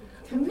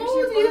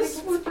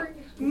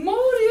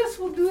 Modius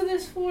will do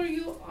this for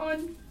you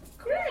on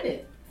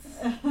credit.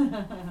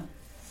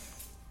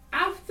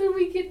 After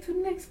we get to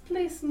next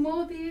place,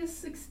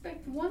 Modius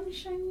expect 1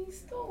 shiny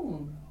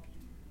stone.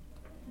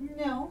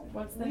 No.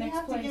 What's the we next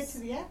have to get place? to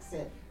the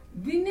exit.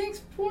 The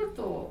next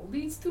portal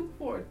leads to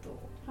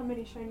portal. How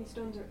many shiny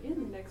stones are in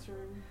the next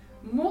room?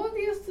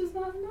 Modius does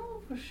not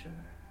know for sure.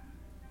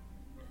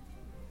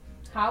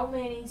 How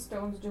many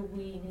stones do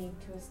we need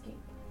to escape?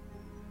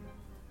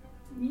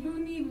 You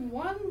need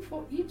 1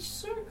 for each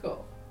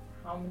circle.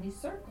 How many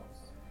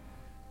circles?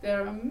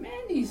 There are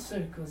many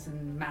circles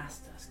in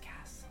Master's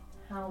Castle.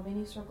 How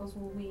many circles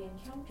will we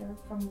encounter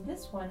from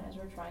this one as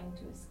we're trying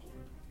to escape?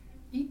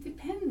 It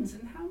depends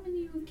on how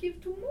many you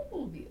give to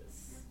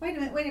Modius. Wait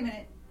a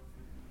minute.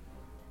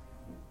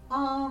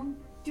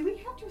 Do we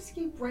have to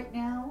escape right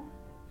now?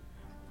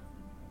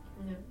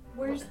 No.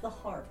 Where's the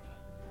harp?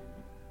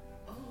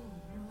 Oh,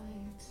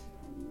 right.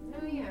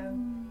 Oh, yeah.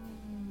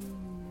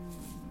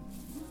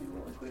 Let me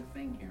roll a quick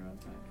thing here real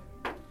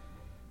quick.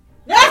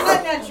 That's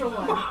a natural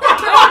one.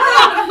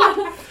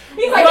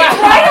 He's like,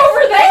 it's right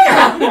over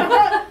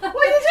there!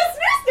 Well, you just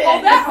missed it.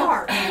 Oh, that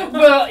harp.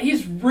 Well,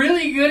 he's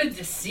really good at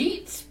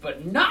deceit,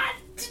 but not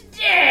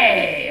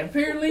today.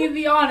 Apparently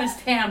the honest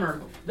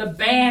hammer, the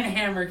ban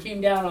hammer,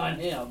 came down on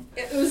him.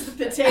 It was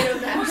the potato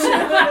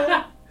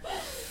mash.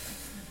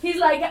 He's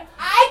like,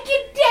 I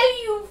can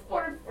tell you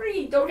for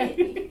free, don't hit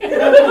me.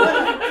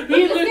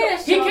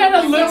 He kind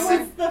of looks at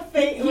What's the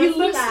fate? he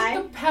looks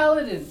at the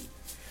paladin.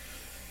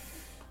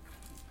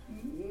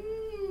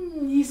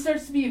 He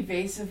starts to be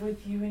evasive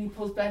with you, and he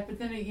pulls back. But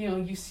then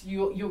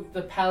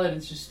the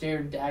paladin's just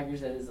staring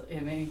daggers at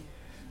him. And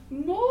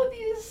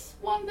Modius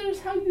wonders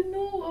how you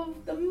know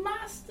of the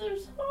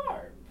Master's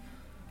harp.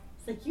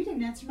 It's like you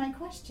didn't answer my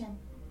question.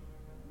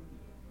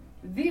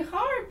 The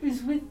harp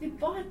is with the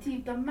body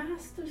of the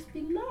Master's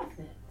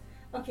beloved.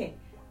 Okay,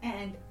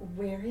 and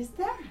where is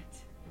that?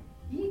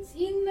 It's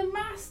in the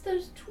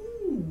Master's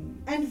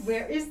tomb, And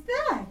where is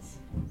that?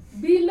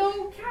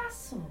 below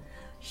castle.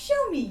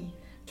 Show me.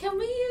 Can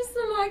we use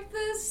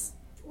this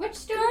Which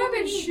stone garbage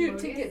do we need, chute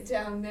to Modius? get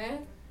down there?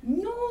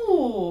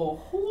 No,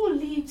 hole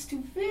leads to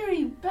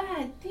very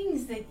bad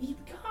things that eat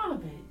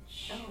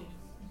garbage. Oh,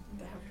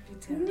 that would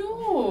be terrible.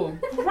 No,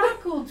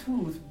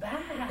 Crackletooth,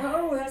 bad.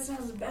 Oh, that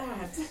sounds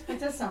bad. It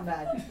does sound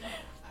bad.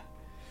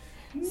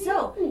 No.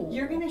 So,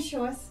 you're going to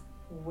show us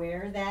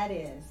where that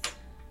is.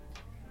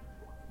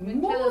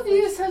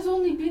 Modius has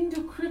only been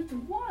to Crypt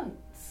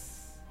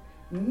once.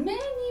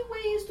 Many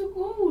ways to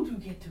go to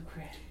get to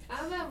Crypt.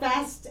 How about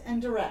Fast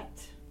and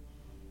direct.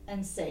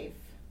 And safe.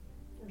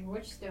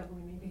 which stone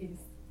we need to use?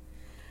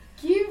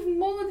 Give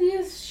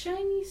Modius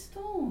shiny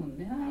stone.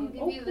 And I'll I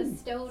give you the open.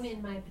 stone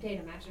in my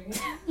potato masher.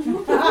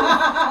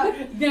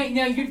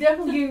 Now, you're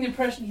definitely getting the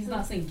impression he's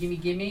not saying gimme,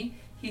 gimme.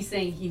 He's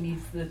saying he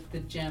needs the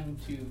gem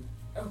to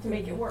To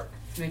make it work.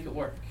 make it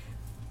work.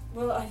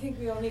 Well, I think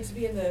we all need to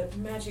be in the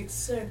magic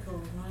circle,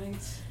 right?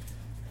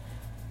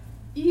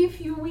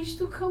 If you wish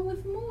to come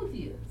with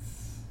Modius.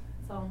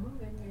 It's all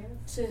moving,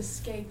 yes. To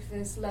escape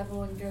this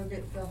level and go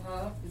get the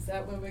harp? Is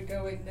that where we're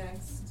going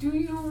next? Do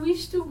you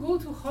wish to go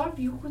to Harp?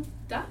 You could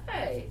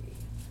die.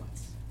 What?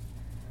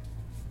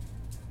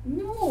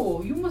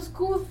 No, you must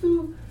go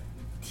through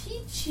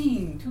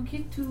teaching to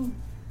get to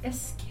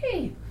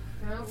escape.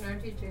 No, no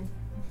teaching.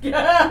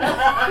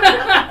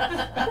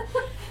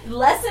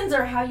 Lessons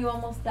are how you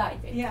almost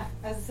died, baby. Yeah,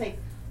 as I say,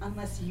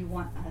 unless you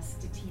want us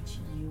to teach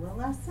you a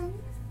lesson.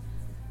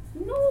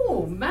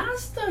 No,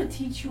 Master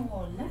teach you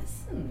a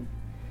lesson.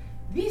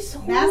 This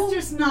whole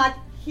Master's not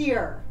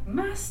here.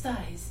 Master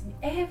is in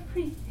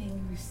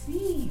everything you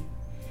see.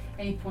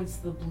 And he points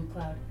to the blue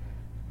cloud.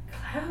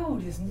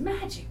 Cloud is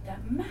magic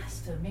that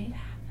Master made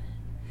happen.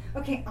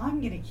 Okay, I'm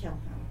going to kill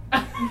him.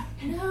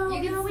 No,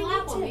 You can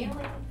slap him.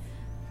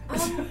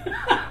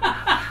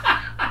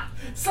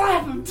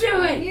 Slap him,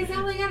 do it! He's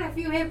only got a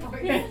few hit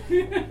points.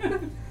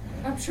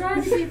 I'm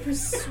trying to be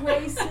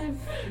persuasive.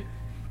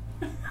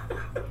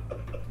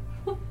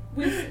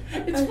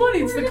 It's funny,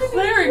 it's the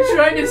cleric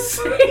trying to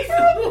save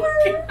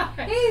the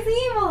guy. He's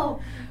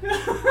evil.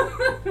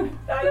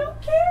 I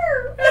don't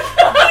care.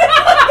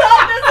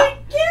 God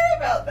doesn't care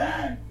about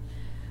that.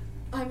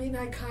 I mean,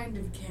 I kind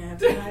of care,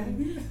 but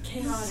I'm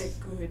chaotic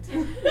good.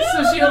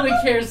 So she only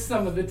cares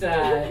some of the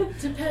time.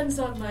 Depends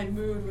on my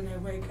mood when I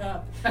wake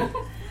up.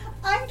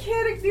 I'm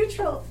chaotic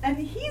neutral, and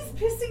he's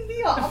pissing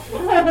me off.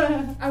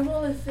 I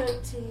roll a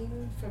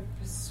 13 for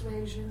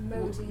persuasion.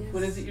 Modius.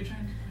 What is it you're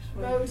trying to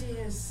persuade?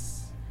 Modius.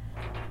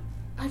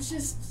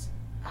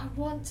 I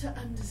want to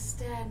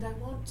understand. I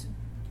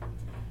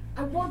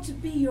want to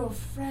be your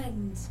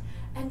friend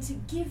and to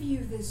give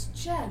you this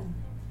gem.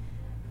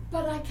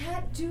 But I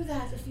can't do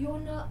that if you're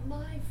not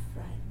my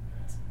friend.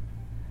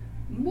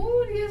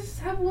 Modius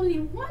have only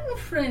one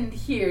friend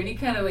here, and he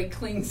kind of like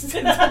clings to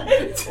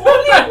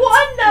Only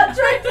one not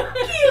trying to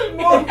kill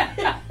more.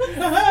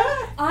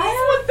 This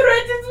one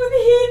threatens with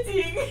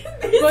hitting.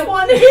 This But-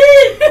 one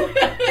hit.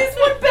 This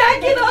one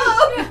back it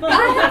up.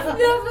 I have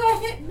never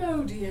hit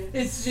Modius.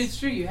 It's It's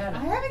true, you I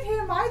haven't. haven't hit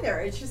him either.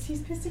 It's just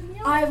he's pissing me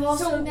off. I've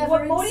also So never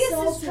what Modius is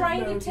insulted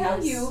trying to tell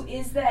Modius. you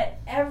is that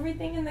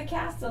everything in the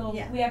castle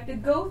Yeah. we have to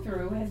go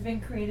through has been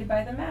created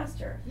by the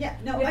master. Yeah,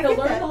 no, We I have to get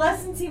learn that. the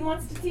lessons he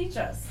wants to teach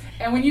us.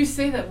 And when you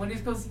say that, when he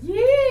goes,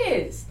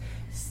 yes,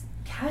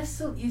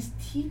 castle is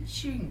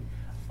teaching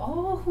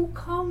all who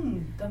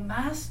come the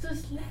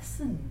master's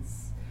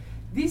lessons.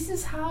 This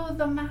is how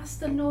the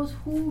master knows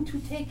who to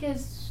take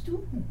as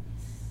students.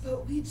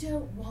 But we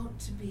don't want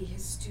to be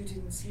his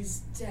students. He's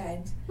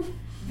dead.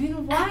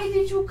 Then why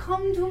did you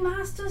come to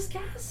master's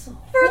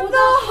castle? For the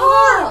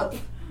harp!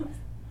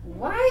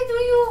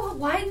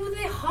 Why do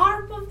they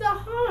harp of the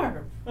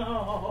harp?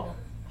 Oh.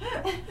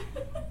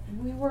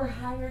 We were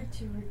hired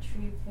to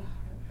retrieve the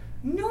harp.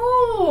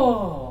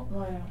 No!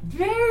 Wow.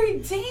 Very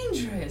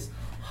dangerous.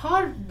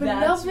 Harp,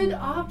 That's beloved why.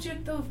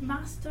 object of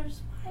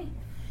master's wife.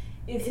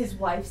 Is his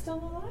wife still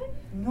alive?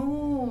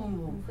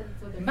 No. That's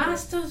what they're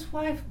Master's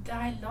wife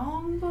died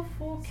long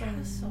before So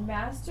castle.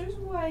 master's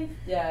wife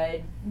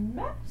died.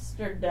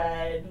 Master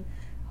died.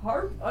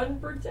 Harp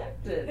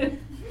unprotected.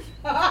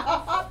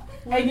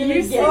 And you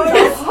gonna see,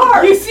 get the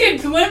harp. you see a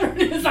glimmer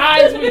in his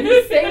eyes when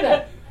you say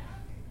that.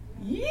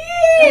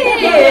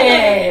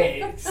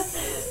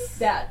 Yes!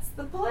 That's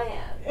the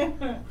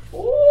plan.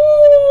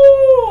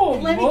 Oh,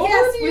 Let me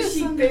guess, was Modius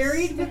she understands.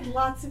 buried with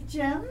lots of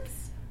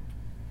gems?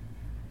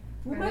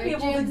 We Are might there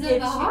be able to gems in get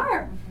the you.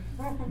 harp?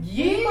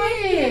 We might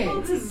be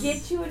able to Yes.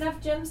 get you enough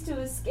gems to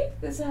escape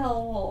this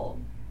hellhole.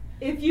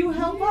 If you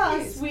help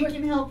Yes, us, we but-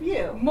 can help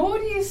you.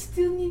 Modius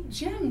still need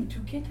gem to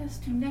get us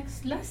to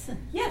next lesson.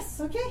 Yes.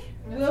 Okay.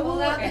 Let's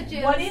pull out the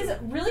gems. What is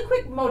really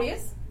quick,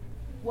 Modius?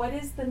 What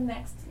is the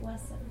next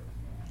lesson?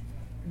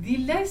 The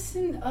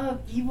lesson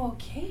of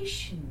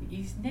evocation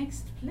is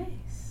next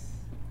place.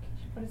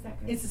 What is that?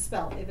 It's a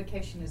spell.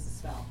 Evocation is a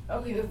spell.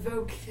 You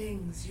evoke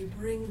things. You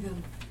bring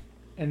them.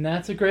 And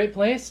that's a great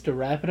place to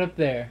wrap it up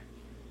there.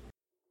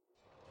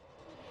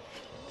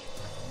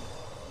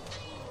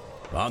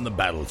 On the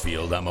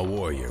battlefield, I'm a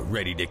warrior,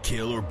 ready to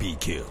kill or be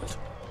killed.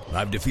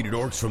 I've defeated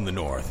orcs from the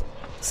north,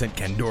 sent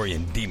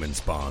Kandorian demon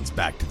spawns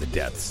back to the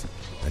depths,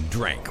 and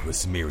drank with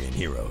Cimmerian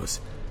heroes.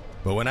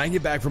 But when I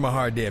get back from a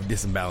hard day of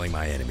disemboweling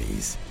my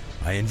enemies,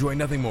 I enjoy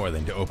nothing more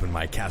than to open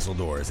my castle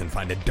doors and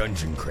find a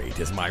dungeon crate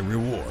as my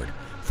reward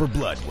for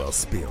blood well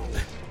spilled.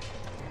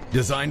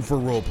 Designed for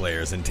role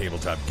players and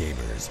tabletop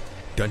gamers,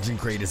 Dungeon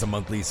Crate is a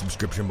monthly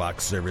subscription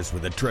box service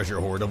with a treasure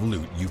hoard of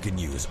loot you can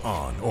use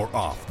on or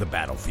off the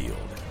battlefield.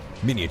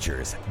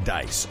 Miniatures,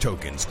 dice,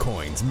 tokens,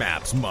 coins,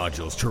 maps,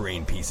 modules,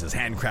 terrain pieces,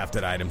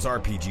 handcrafted items,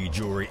 RPG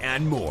jewelry,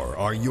 and more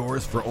are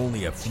yours for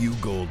only a few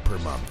gold per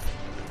month.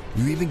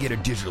 You even get a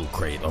digital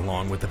crate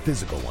along with a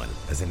physical one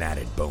as an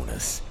added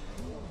bonus.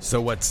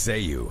 So what say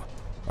you?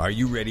 Are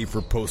you ready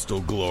for postal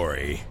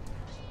glory?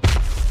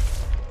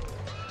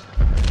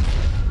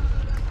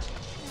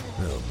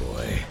 Oh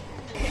boy.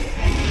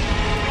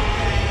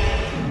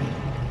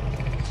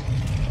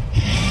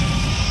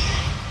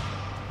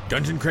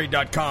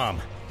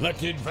 DungeonCrate.com. Let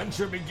the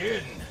adventure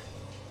begin.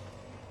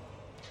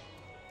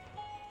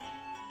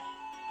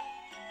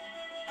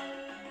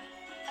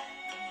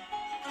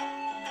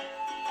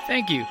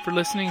 Thank you for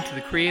listening to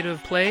the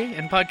Creative Play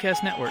and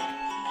Podcast Network.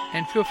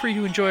 And feel free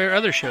to enjoy our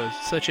other shows,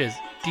 such as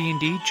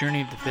D&D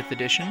Journey of the 5th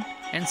Edition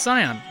and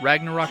Scion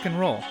Ragnarok and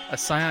Roll, a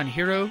Scion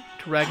hero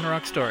to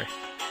Ragnarok story.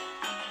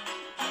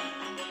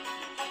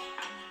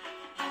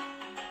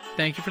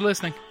 Thank you for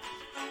listening.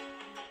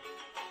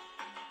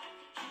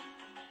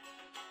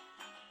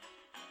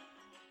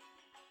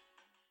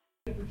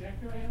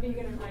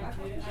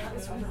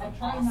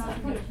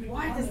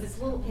 Why does this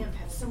little imp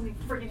have so many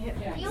friggin' hit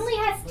points? He only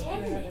has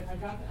 10,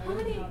 How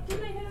many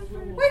did I hit him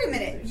for? Wait a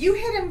minute. You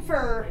hit him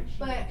for.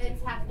 but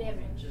it's half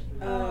damage.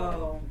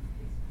 Oh.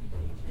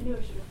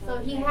 So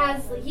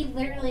he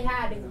literally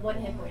had 1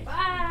 hit point.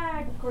 Ah,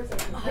 of course I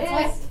That's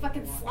why I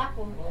fucking slap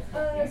him.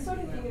 So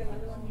did you get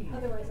another one.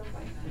 Otherwise, I'm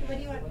fine. What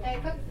do you want?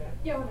 Diet Coke?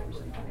 Yeah,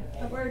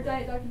 whatever. Or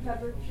Diet Dr.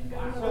 Pepper. She's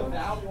got another one.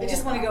 I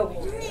just want to go.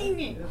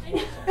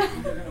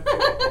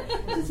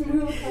 Just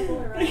move a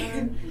couple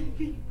around.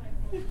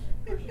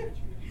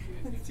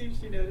 Let's see if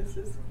she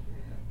notices.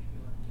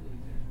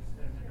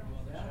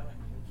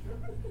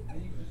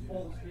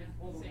 Pull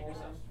the